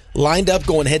up,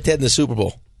 going head-to-head in the Super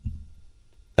Bowl.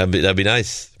 That'd be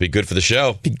nice. Be good for the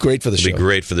show. Be great for the show. Be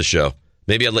great for the show.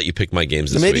 Maybe I'll let you pick my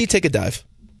games this week. Maybe you take a dive.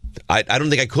 I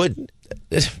don't think I could.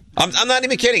 I'm not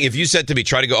even kidding. If you said to me,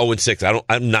 try to go 0-6,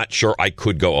 I'm not sure I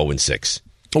could go 0-6.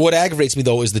 What aggravates me,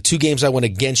 though, is the 2 games I went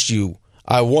against you.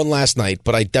 I won last night,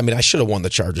 but I should have won the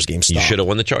Chargers game. Stop. You should have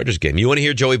won the Chargers game. You want to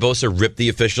hear Joey Bosa rip the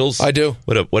officials? I do.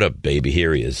 What a baby.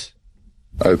 Here he is.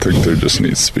 I think there just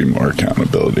needs to be more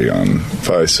accountability on, if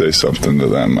I say something to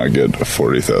them, I get a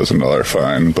 $40,000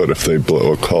 fine, but if they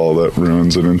blow a call that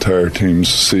ruins an entire team's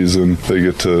season,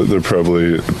 they're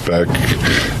probably back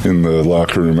in the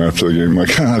locker room after the game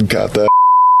like, got that.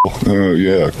 Oh,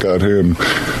 yeah, got him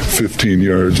 15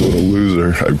 yards, what a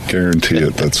loser. I guarantee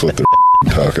it, that's what they're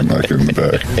talking like in the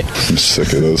back. I'm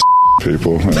sick of those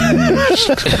people.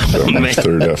 My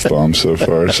 3rd F-bomb so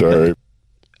far, sorry.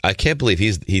 I can't believe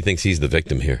he thinks he's the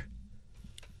victim here.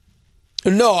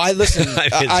 No, listen.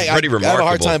 It's pretty remarkable. I have a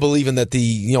hard time believing that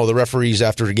the referees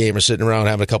after the game are sitting around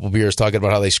having a couple beers talking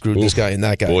about how they screwed this guy and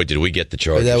that guy. Boy, did we get the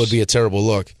Chargers. That would be a terrible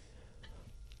look.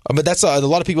 But that's a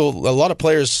lot of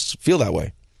players feel that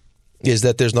way. Is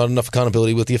that there's not enough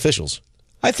accountability with the officials?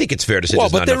 I think it's fair to say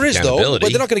there's not enough accountability. Well, but there is, though.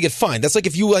 But they're not going to get fined. That's like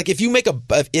if you make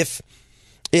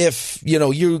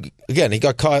he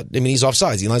got caught. I mean, he's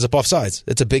offsides. He lines up offsides.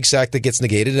 It's a big sack that gets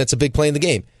negated, and it's a big play in the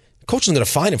game. The coach isn't going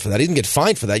to fine him for that. He didn't get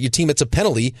fined for that. Your team, it's a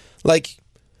penalty. Like,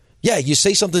 yeah, you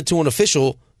say something to an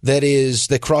official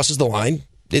that crosses the line.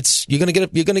 You're going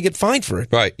to get fined for it.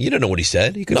 Right. You don't know what he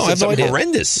said. He could have said something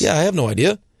horrendous. Yeah, I have no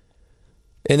idea.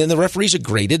 And then the referees are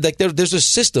graded. Like there's a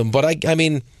system, but I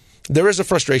mean, there is a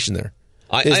frustration there.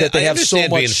 They have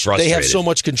so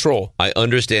much control. I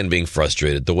understand being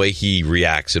frustrated. The way he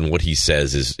reacts and what he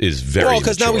says is very well,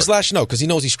 because now he's lashing out because he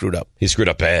knows he screwed up. He screwed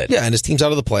up bad. Yeah, and his team's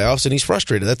out of the playoffs, and he's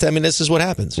frustrated. This is what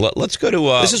happens. Let's go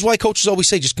to... this is why coaches always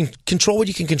say, just control what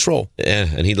you can control. Yeah,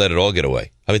 and he let it all get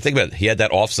away. I mean, think about it. He had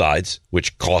that offsides,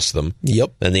 which cost them.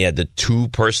 Yep. And they had the 2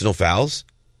 personal fouls.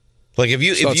 Like, if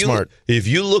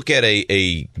you look at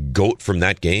a GOAT from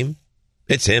that game...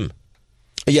 It's him.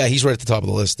 Yeah, he's right at the top of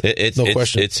the list. No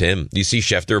question. It's him. You see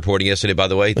Schefter reporting yesterday, by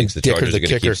the way? He thinks the Chargers are going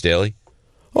to keep Staley.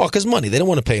 Oh, because money. They don't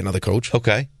want to pay another coach.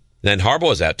 Okay. Then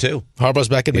Harbaugh's out, too. Harbaugh's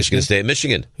back in Michigan. He's going to stay at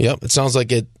Michigan. Yep. It sounds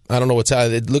like it. I don't know what's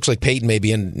out. It looks like Peyton may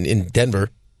be in Denver.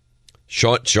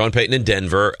 Sean Payton in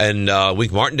Denver, and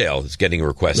Wink Martindale is getting a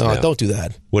request now. No, don't do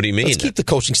that. What do you mean? Let's keep the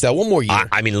coaching staff one more year.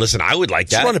 I mean, listen, I would like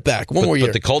that. Let's run it back one more year.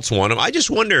 But the Colts want him. I just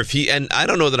wonder if and I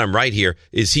don't know that I'm right here,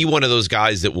 is he one of those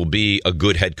guys that will be a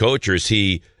good head coach, or is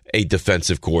he a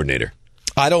defensive coordinator?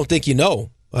 I don't think you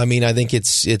know. I mean, I think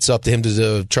it's up to him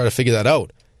to try to figure that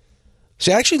out.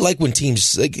 See, I actually like when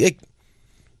teams, like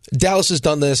Dallas has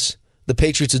done this, the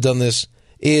Patriots have done this,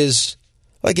 is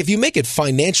like if you make it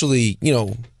financially,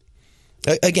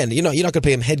 again, you're not going to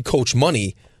pay him head coach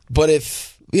money, but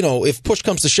if push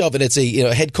comes to shove and it's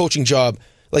a head coaching job,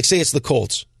 like say it's the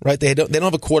Colts, right? They don't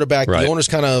have a quarterback. Right. The owner's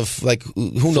kind of like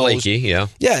who knows? Flaky, yeah.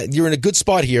 Yeah, you're in a good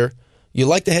spot here. You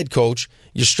like the head coach.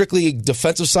 You're strictly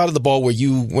defensive side of the ball where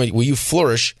you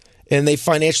flourish, and they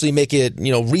financially make it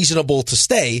reasonable to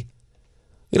stay.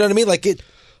 You know what I mean? Like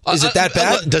is it that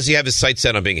bad? Does he have his sights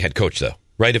set on being a head coach though?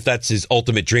 Right, if that's his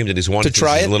ultimate dream that he's wanted to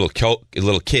try as a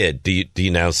little kid, do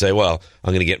you now say, well,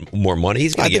 I'm going to get more money?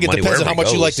 He's going to get money. I think it depends on how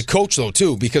much you like to coach, though,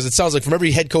 too, because it sounds like from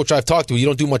every head coach I've talked to, you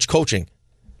don't do much coaching.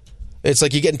 It's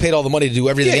like you're getting paid all the money to do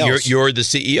everything else. You're the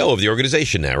CEO of the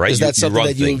organization now, right? Is that something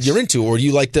that you're into, or do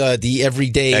you like the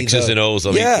everyday X's and O's?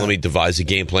 Let me devise a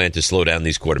game plan to slow down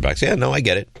these quarterbacks. Yeah, no, I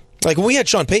get it. Like when we had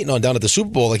Sean Payton on down at the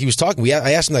Super Bowl, like he was talking,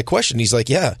 I asked him that question. He's like,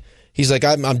 yeah. He's like,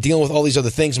 I'm dealing with all these other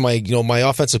things. My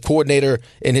offensive coordinator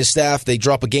and his staff, they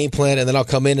drop a game plan, and then I'll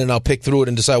come in and I'll pick through it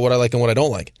and decide what I like and what I don't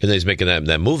like. And then he's making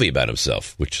that movie about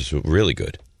himself, which is really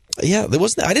good. Yeah, I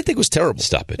didn't think it was terrible.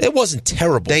 Stop it. It wasn't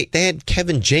terrible. They had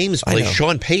Kevin James play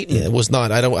Sean Payton. Yeah, it was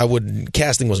not.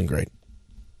 Casting wasn't great.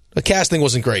 The casting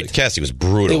wasn't great. The casting was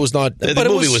brutal. It was not. The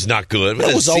movie was not good.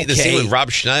 It was okay. The scene with Rob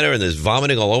Schneider and there's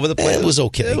vomiting all over the place. It was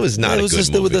okay. It was not a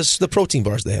good movie. The protein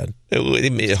bars they had.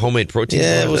 Homemade protein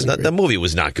bars. The movie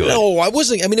was not good. No, I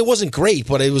mean, it wasn't great,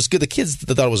 but it was good. The kids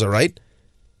thought it was all right.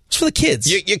 It's for the kids.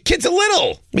 Your kids are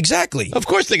little. Exactly. Of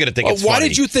course they're going to think it's funny. Why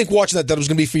did you think watching that it was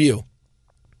going to be for you?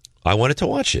 I wanted to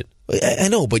watch it. I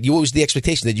know, but you always the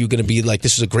expectation that you're going to be like,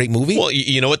 this is a great movie? Well,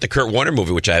 you know what? The Kurt Warner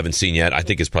movie, which I haven't seen yet, I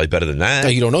think is probably better than that. No,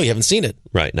 you don't know. You haven't seen it.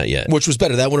 Right, not yet. Which was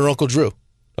better, that one or Uncle Drew?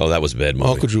 Oh, that was a bad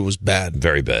movie. Uncle Drew was bad.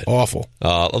 Very bad. Awful.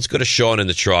 Let's go to Sean in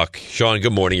the truck. Sean,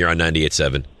 good morning. You're on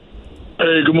 98.7.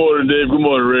 Hey, good morning, Dave. Good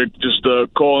morning, Rick. Just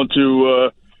calling to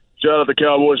shout out the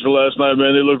Cowboys for last night,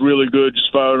 man. They looked really good,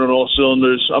 just firing on all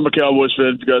cylinders. I'm a Cowboys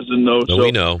fan, if you guys didn't know. So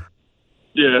we know.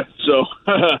 Yeah, so,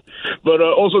 but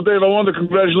also, Dave, I wanted to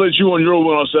congratulate you on your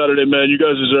win on Saturday, man. You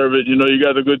guys deserve it. You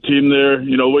got a good team there.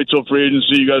 Wait till free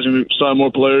agency. You guys can sign more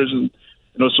players and,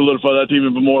 solidify that team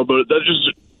even more. But that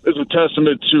just is a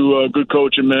testament to good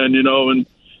coaching, man, and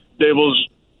Dable's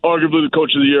arguably the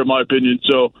coach of the year, in my opinion.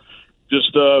 So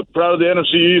just proud of the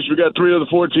NFC East. We got 3 of the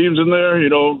 4 teams in there,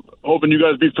 hoping you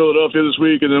guys beat Philadelphia this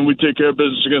week, and then we take care of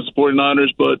business against the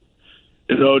 49ers. But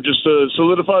just to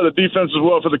solidify the defense as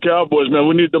well for the Cowboys, man.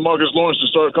 We need DeMarcus Lawrence to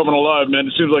start coming alive, man.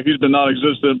 It seems like he's been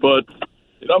non-existent, but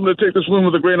I'm going to take this win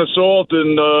with a grain of salt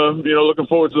and, looking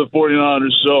forward to the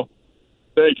 49ers. So,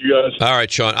 thank you, guys. All right,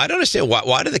 Sean. I don't understand.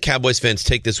 Why do the Cowboys fans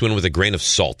take this win with a grain of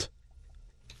salt?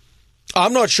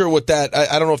 I'm not sure what that...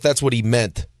 I don't know if that's what he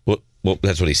meant. Well,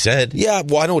 that's what he said. Yeah,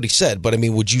 well, I know what he said, but I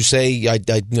mean, would you say I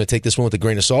take this win with a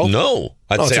grain of salt? No.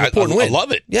 I'd say it's an important win. I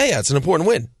love it. Yeah, it's an important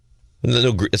win.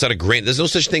 It's not a grain. There's no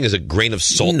such thing as a grain of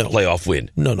salt playoff win.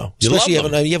 No. Especially you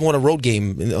haven't won a road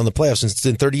game on the playoffs since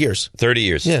in 30 years. 30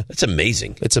 years. Yeah. That's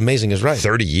amazing. It's amazing is right.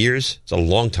 30 years? It's a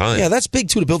long time. Yeah, that's big,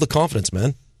 too, to build the confidence,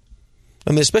 man. I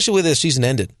mean, especially the way the season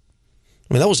ended.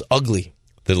 I mean, that was ugly.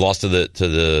 The loss to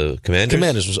the Commanders?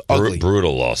 Commanders was ugly.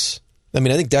 Brutal loss. I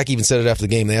mean, I think Dak even said it after the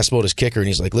game. They asked about his kicker, and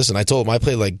he's like, listen, I told him I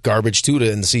played like garbage, too,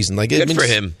 to end the season. Like, good for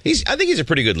him. I think he's a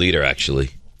pretty good leader, actually.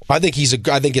 I think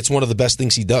it's one of the best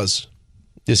things he does.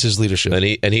 Is his leadership.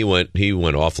 And he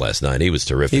went off last night. He was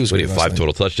terrific. He had 5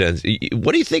 total touchdowns.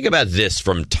 What do you think about this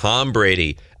from Tom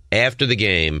Brady after the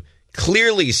game,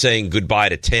 clearly saying goodbye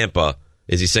to Tampa?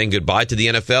 Is he saying goodbye to the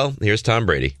NFL? Here's Tom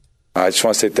Brady. I just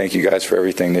want to say thank you guys for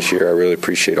everything this year. I really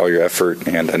appreciate all your effort,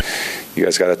 and you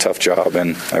guys got a tough job,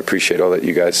 and I appreciate all that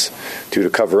you guys do to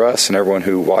cover us and everyone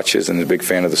who watches and is a big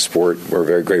fan of the sport. We're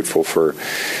very grateful for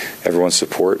everyone's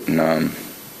support, and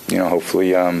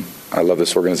hopefully I love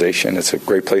this organization. It's a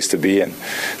great place to be, and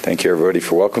thank you, everybody,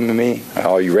 for welcoming me.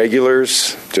 All you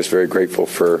regulars, just very grateful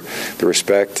for the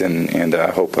respect, and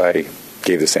I hope I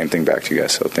gave the same thing back to you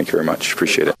guys. So thank you very much.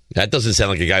 Appreciate it. That doesn't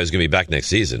sound like a guy who's going to be back next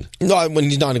season. No, when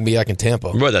he's not going to be back in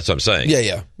Tampa. Well, that's what I'm saying.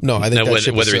 Yeah. No, I think now,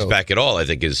 whether he's back at all, I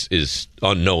think is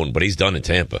unknown. But he's done in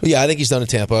Tampa. Yeah, I think he's done in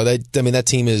Tampa. That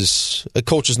team is. The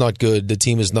coach is not good. The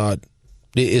team is not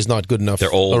good enough. They're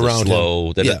old, around they're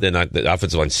slow. Him. They're not. The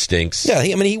offensive line stinks. Yeah,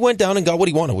 he went down and got what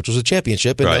he wanted, which was a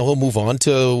championship, and now he'll move on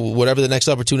to whatever the next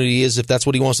opportunity is, if that's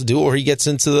what he wants to do, or he gets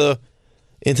into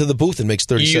the booth and makes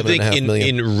 $37.5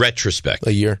 million in retrospect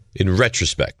a year. In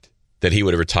retrospect, that he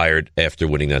would have retired after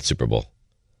winning that Super Bowl.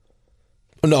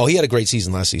 No, he had a great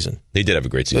season last season. They did have a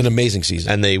great season, an amazing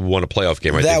season, and they won a playoff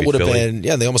game. Right, that would have been.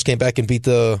 Yeah, they almost came back and beat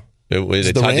the. They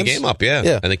tied Rams? the game up.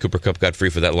 Yeah, and then Cooper Kupp got free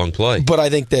for that long play. But I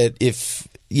think that if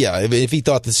he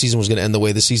thought the season was going to end the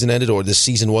way the season ended, or the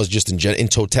season was just in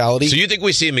totality. So you think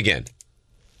we see him again?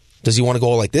 Does he want to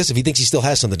go like this? If he thinks he still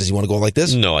has something, does he want to go like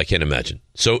this? No, I can't imagine.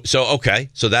 So okay.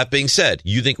 So that being said,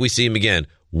 you think we see him again?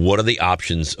 What are the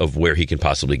options of where he can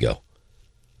possibly go?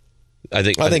 I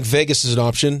think Vegas is an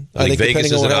option. I think Vegas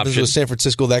depending on what happens option. with San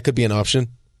Francisco, that could be an option.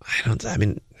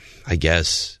 I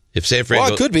guess if San Francisco,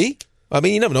 well, it could be. I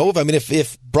mean, you never know.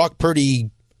 If Brock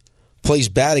Purdy plays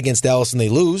bad against Dallas and they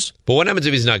lose, but what happens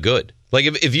if he's not good? Like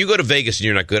if you go to Vegas and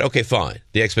you're not good, okay, fine.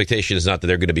 The expectation is not that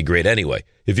they're going to be great anyway.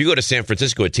 If you go to San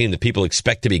Francisco, a team that people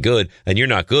expect to be good, and you're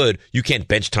not good, you can't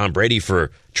bench Tom Brady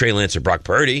for Trey Lance or Brock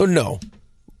Purdy. Oh, no.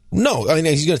 I mean,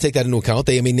 he's going to take that into account.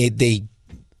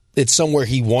 It's somewhere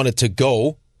he wanted to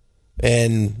go,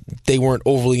 and they weren't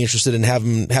overly interested in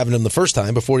having him the first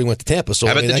time before he went to Tampa. So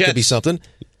that could be something.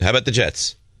 How about the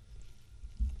Jets?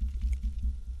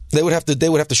 They would have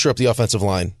to shore up the offensive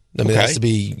line. I mean, it has to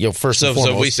be first and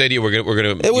foremost. So if we say to you, we're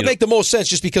going to, it would make the most sense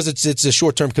just because it's a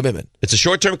short term commitment. It's a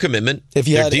short term commitment. If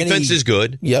you Their defense is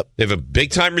good. Yep. They have a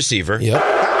big time receiver. Yep.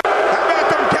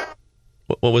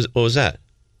 What was that?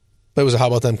 It was a how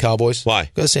about them Cowboys? Why?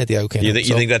 Because Santiago can't. You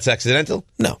think that's accidental?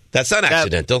 No, that's not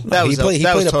accidental. That was totally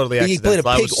accidental. He played a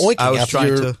pig oinking after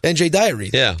your NJ Dye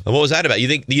read. Yeah. And what was that about? You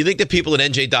think that people in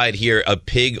NJ Dye hear a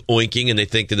pig oinking and they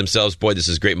think to themselves, "Boy, this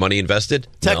is great money invested"?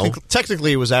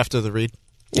 Technically, it was after the read.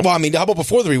 Well, I mean, how about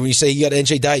before the read when you say you got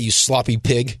NJ Dye, you sloppy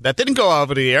pig? That didn't go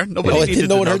over the air. Nobody needed to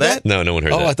know that. No one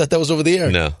heard that. Oh, I thought that was over the air.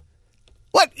 No.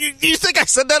 What? You think I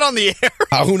said that on the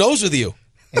air? Who knows with you?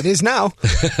 It is now.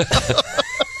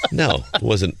 No, it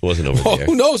wasn't over the air.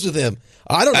 Who knows with him?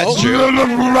 I don't know.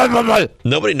 True.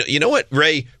 Nobody knows. You know what,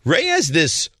 Ray? Ray has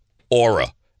this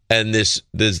aura and there's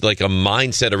like a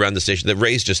mindset around the station that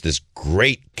Ray's just this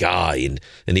great guy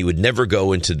and he would never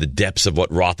go into the depths of what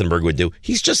Rothenberg would do.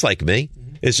 He's just like me.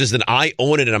 It's just that I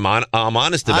own it and I'm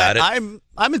honest about it.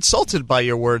 I'm insulted by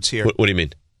your words here. What do you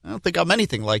mean? I don't think I'm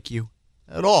anything like you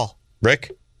at all.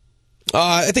 Rick?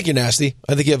 I think you're nasty.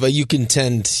 I think you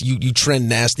trend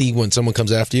nasty when someone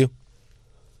comes after you.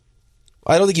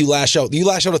 I don't think you lash out. You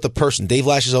lash out at the person. Dave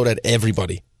lashes out at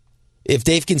everybody. If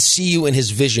Dave can see you in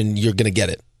his vision, you're going to get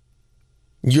it.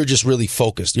 You're just really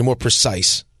focused. You're more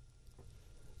precise.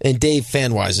 And Dave,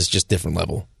 fan-wise, is just different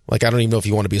level. Like, I don't even know if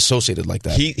you want to be associated like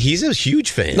that. He's a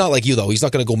huge fan. Not like you, though. He's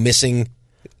not going to go missing.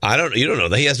 You don't know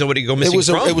that. He has nobody to go missing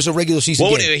from. It was a regular season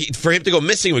game. For him to go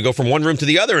missing, he would go from one room to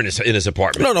the other in his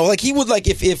apartment. No, like he would, like,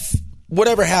 if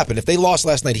whatever happened, if they lost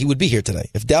last night, he would be here today.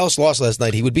 If Dallas lost last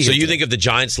night, he would be here today. So you think if the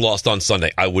Giants lost on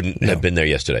Sunday, I wouldn't have been there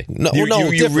yesterday? No, you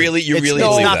really it's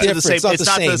believe not that? It's not the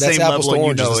same. That's apples to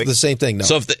oranges. It's the same thing. No.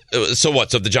 So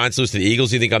what? So if the Giants lose to the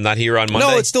Eagles, you think I'm not here on Monday?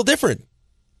 No, it's still different.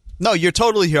 No, you're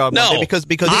totally here on Monday because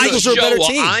the Eagles are a better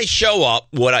team. I show up.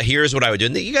 Here's what I would do.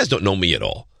 You guys don't know me at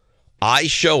all. I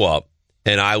show up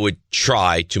and I would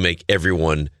try to make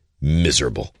everyone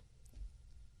miserable.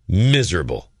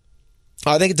 Miserable.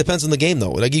 I think it depends on the game,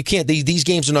 though. Like you can't. These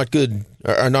games are not good.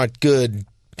 Are not good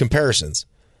comparisons.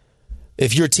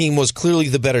 If your team was clearly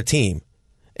the better team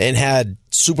and had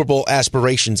Super Bowl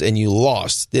aspirations and you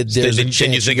lost, there's a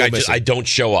chance you think I don't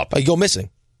show up. You go missing.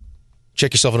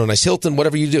 Check yourself in a nice Hilton.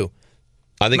 Whatever you do.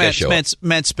 I think I show up.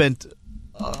 Matt spent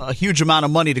a huge amount of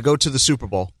money to go to the Super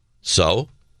Bowl. So.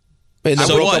 And then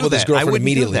broke up with his girlfriend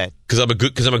immediately. Because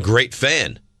I'm a great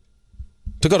fan.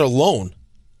 Took out a loan.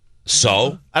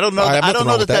 So I don't know. I don't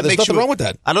know that There's makes nothing you. wrong with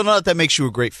that. I don't know that makes you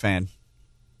a great fan.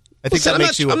 I think that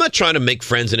makes you. I'm not trying to make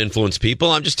friends and influence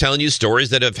people. I'm just telling you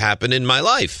stories that have happened in my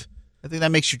life. I think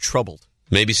that makes you troubled.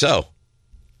 Maybe so.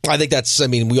 I think that's. I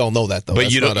mean, we all know that, though.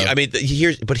 But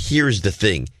here's the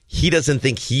thing. He doesn't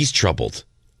think he's troubled.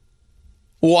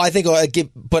 Well, I think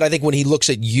when he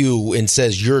looks at you and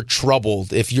says you're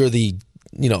troubled, if you're the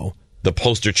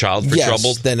poster child for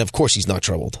troubled, then of course he's not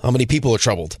troubled. How many people are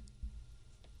troubled?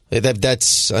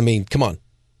 That's. I mean, come on.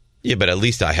 Yeah, but at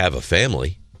least I have a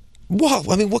family.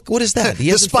 Well, I mean, what is that? He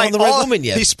hasn't found the right woman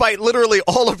yet. Despite literally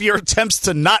all of your attempts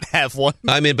to not have one.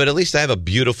 I mean, but at least I have a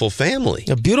beautiful family.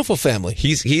 A beautiful family.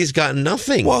 He's got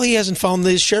nothing. Well, he hasn't found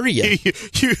the Sherry yet.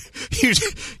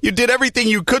 You did everything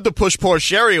you could to push poor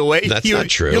Sherry away. That's not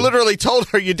true. You literally told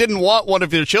her you didn't want one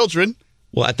of your children.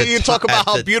 Well, you talk about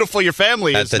how beautiful your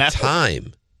family is at the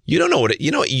time. You don't know what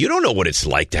you don't know what it's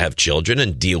like to have children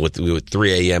and deal with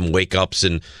 3 a.m. wake ups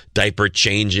and diaper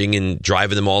changing and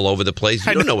driving them all over the place.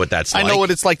 You don't know what that's like. I know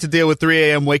what it's like to deal with 3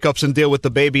 a.m. wake ups and deal with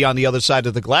the baby on the other side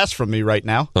of the glass from me right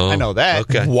now. Oh, I know that.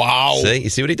 Okay. Wow. You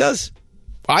see what he does?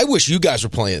 I wish you guys were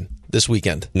playing this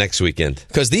weekend. Next weekend.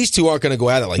 Because these two aren't going to go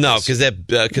at it like this.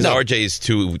 No, because RJ is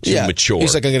too mature.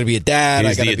 He's like, I'm going to be a dad.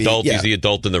 He's the adult. He's the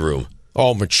adult in the room.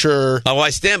 All mature. Oh, I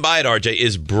stand by it, RJ.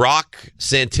 Is Brock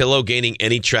Santillo gaining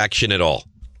any traction at all?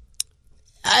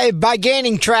 By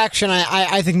gaining traction,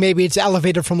 I think maybe it's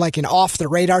elevated from like an off the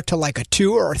radar to like a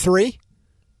 2 or a 3,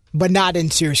 but not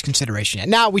in serious consideration yet.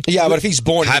 Now but if he's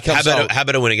born, how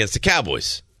about a win against the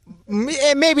Cowboys?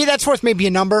 Maybe that's worth maybe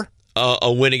a number.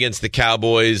 A win against the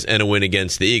Cowboys and a win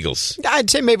against the Eagles. I'd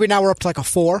say maybe now we're up to like a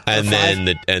 4, and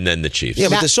then the Chiefs. Yeah,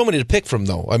 but there's so many to pick from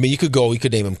though. I mean, you could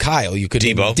name him Kyle, you could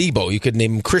name him Debo, you could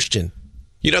name him Christian.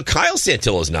 Kyle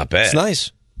Santillo's not bad. It's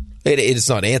nice. It's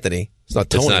not Anthony. It's not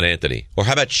Tony. It's not Anthony. Or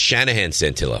how about Shanahan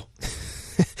Santillo?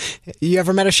 You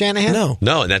ever met a Shanahan?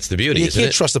 No, and that's the beauty, isn't it? You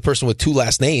can't trust a person with 2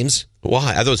 last names.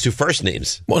 Why? I thought it was 2 first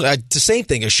names. Well, it's the same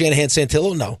thing. A Shanahan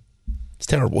Santillo? No. It's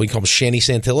terrible. You call him Shanny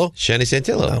Santillo? Shanny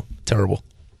Santillo. No, terrible.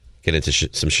 Get into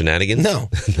some shenanigans? No.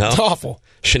 It's awful.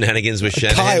 Shenanigans with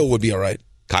Shanahan? Kyle would be all right.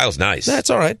 Kyle's nice.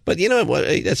 That's all right. But you know what?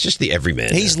 That's just the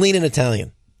everyman. He's leaning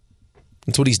Italian.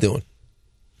 That's what he's doing.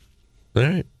 All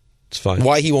right. It's fine.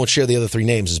 Why he won't share the other 3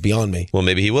 names is beyond me. Well,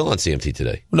 maybe he will on CMT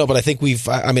today. No, but I think we've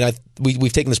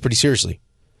taken this pretty seriously.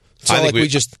 It's not like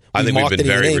I think we've been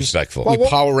very respectful. We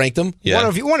power ranked them. Yeah.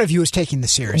 One of you is taking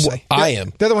this seriously. I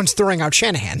am. They're the ones throwing out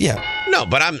Shanahan. Yeah. No,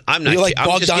 but I'm not. Like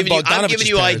I'm giving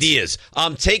you ideas.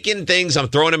 I'm taking things. I'm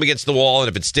throwing them against the wall, and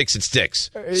if it sticks, it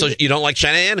sticks. So you don't like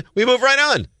Shanahan? We move right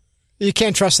on. You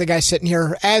can't trust the guy sitting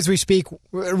here as we speak,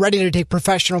 ready to take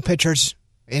professional pictures.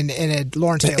 In a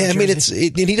Lawrence Taylor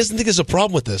jersey. He doesn't think there's a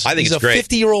problem with this. I think he's it's great. He's a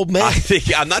 50-year-old man.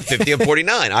 I'm not 50. I'm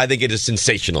 49. I think it is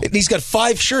sensational. He's got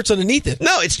 5 shirts underneath it.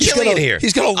 No, it's chilly in here.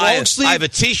 He's got a long sleeve. I have a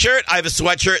T-shirt. I have a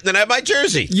sweatshirt, and then I have my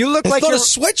jersey. You look it's like not a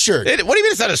sweatshirt. What do you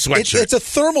mean it's not a sweatshirt? It's a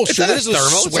thermal shirt. It's not a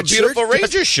thermal. It's a beautiful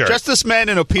Ranger shirt. Just this man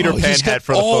in a Peter Pan hat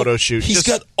for the photo shoot. He's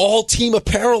got all team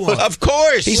apparel on. Of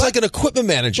course. He's like an equipment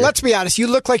manager. Let's be honest. You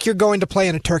look like you're going to play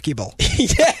in a turkey bowl.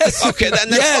 Yes. Okay,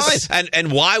 then that's fine.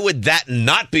 And why would that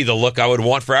not be the look I would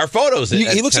want for our photos?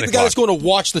 He looks like the guy that's going to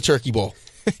watch the turkey bowl.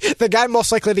 The guy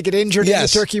most likely to get injured in the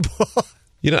turkey bowl.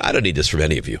 I don't need this from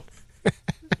any of you.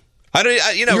 I don't.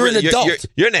 You're an adult.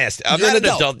 You're nasty. I'm not an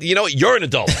adult. You know what? You're an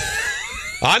adult.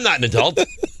 I'm not an adult.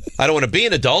 I don't want to be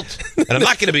an adult, and I'm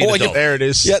not going to be an adult. There it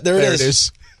is. Yeah, there it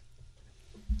is.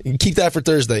 You can keep that for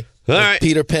Thursday. All right.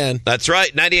 Peter Pan. That's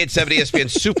right. 98.7 ESPN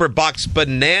Super Box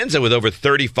Bonanza with over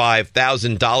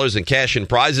 $35,000 in cash and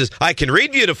prizes. I can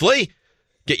read beautifully.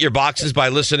 Get your boxes by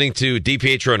listening to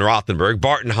DiPietro and Rothenberg,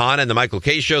 Bart and Hahn, and the Michael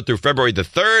K. Show through February the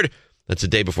 3rd. That's the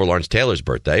day before Lawrence Taylor's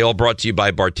birthday. All brought to you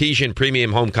by Bartesian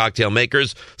Premium Home Cocktail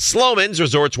Makers, Sloman's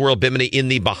Resorts World Bimini in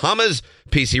the Bahamas,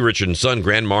 PC Richard & Son,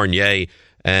 Grand Marnier,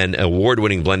 an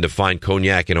award-winning blend of fine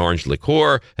cognac and orange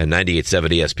liqueur, and 98.7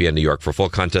 ESPN New York. For full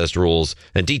contest rules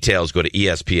and details, go to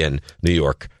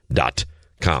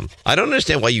espnnewyork.com. I don't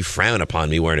understand why you frown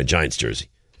upon me wearing a Giants jersey.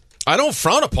 I don't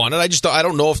frown upon it. I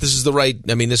don't know if this is the right.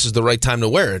 This is the right time to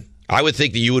wear it. I would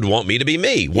think that you would want me to be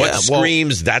me. What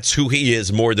screams that's who he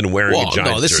is more than wearing a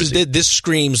Giants jersey? This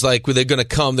screams like they're going to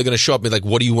come. They're going to show up and be like,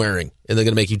 "What are you wearing?" And they're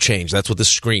going to make you change. That's what this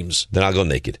screams. Then I'll go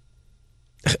naked.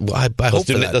 Well, I hope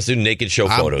for that. Let's do naked show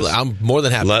photos. I'm more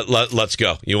than happy. Let's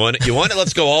go. You want it?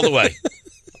 Let's go all the way.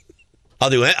 I'll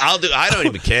do it. I don't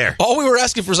even care. All we were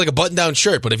asking for is like a button-down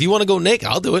shirt. But if you want to go naked,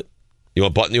 I'll do it. You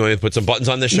want me to put some buttons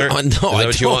on this shirt? No, is that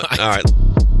what you want? All right.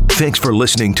 Thanks for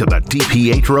listening to the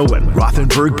DiPietro and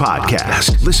Rothenberg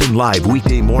podcast. Listen live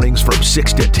weekday mornings from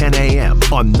 6 to 10 a.m.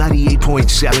 on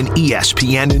 98.7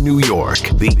 ESPN in New York,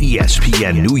 the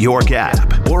ESPN New York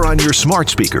app, or on your smart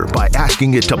speaker by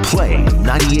asking it to play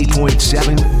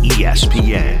 98.7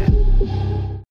 ESPN.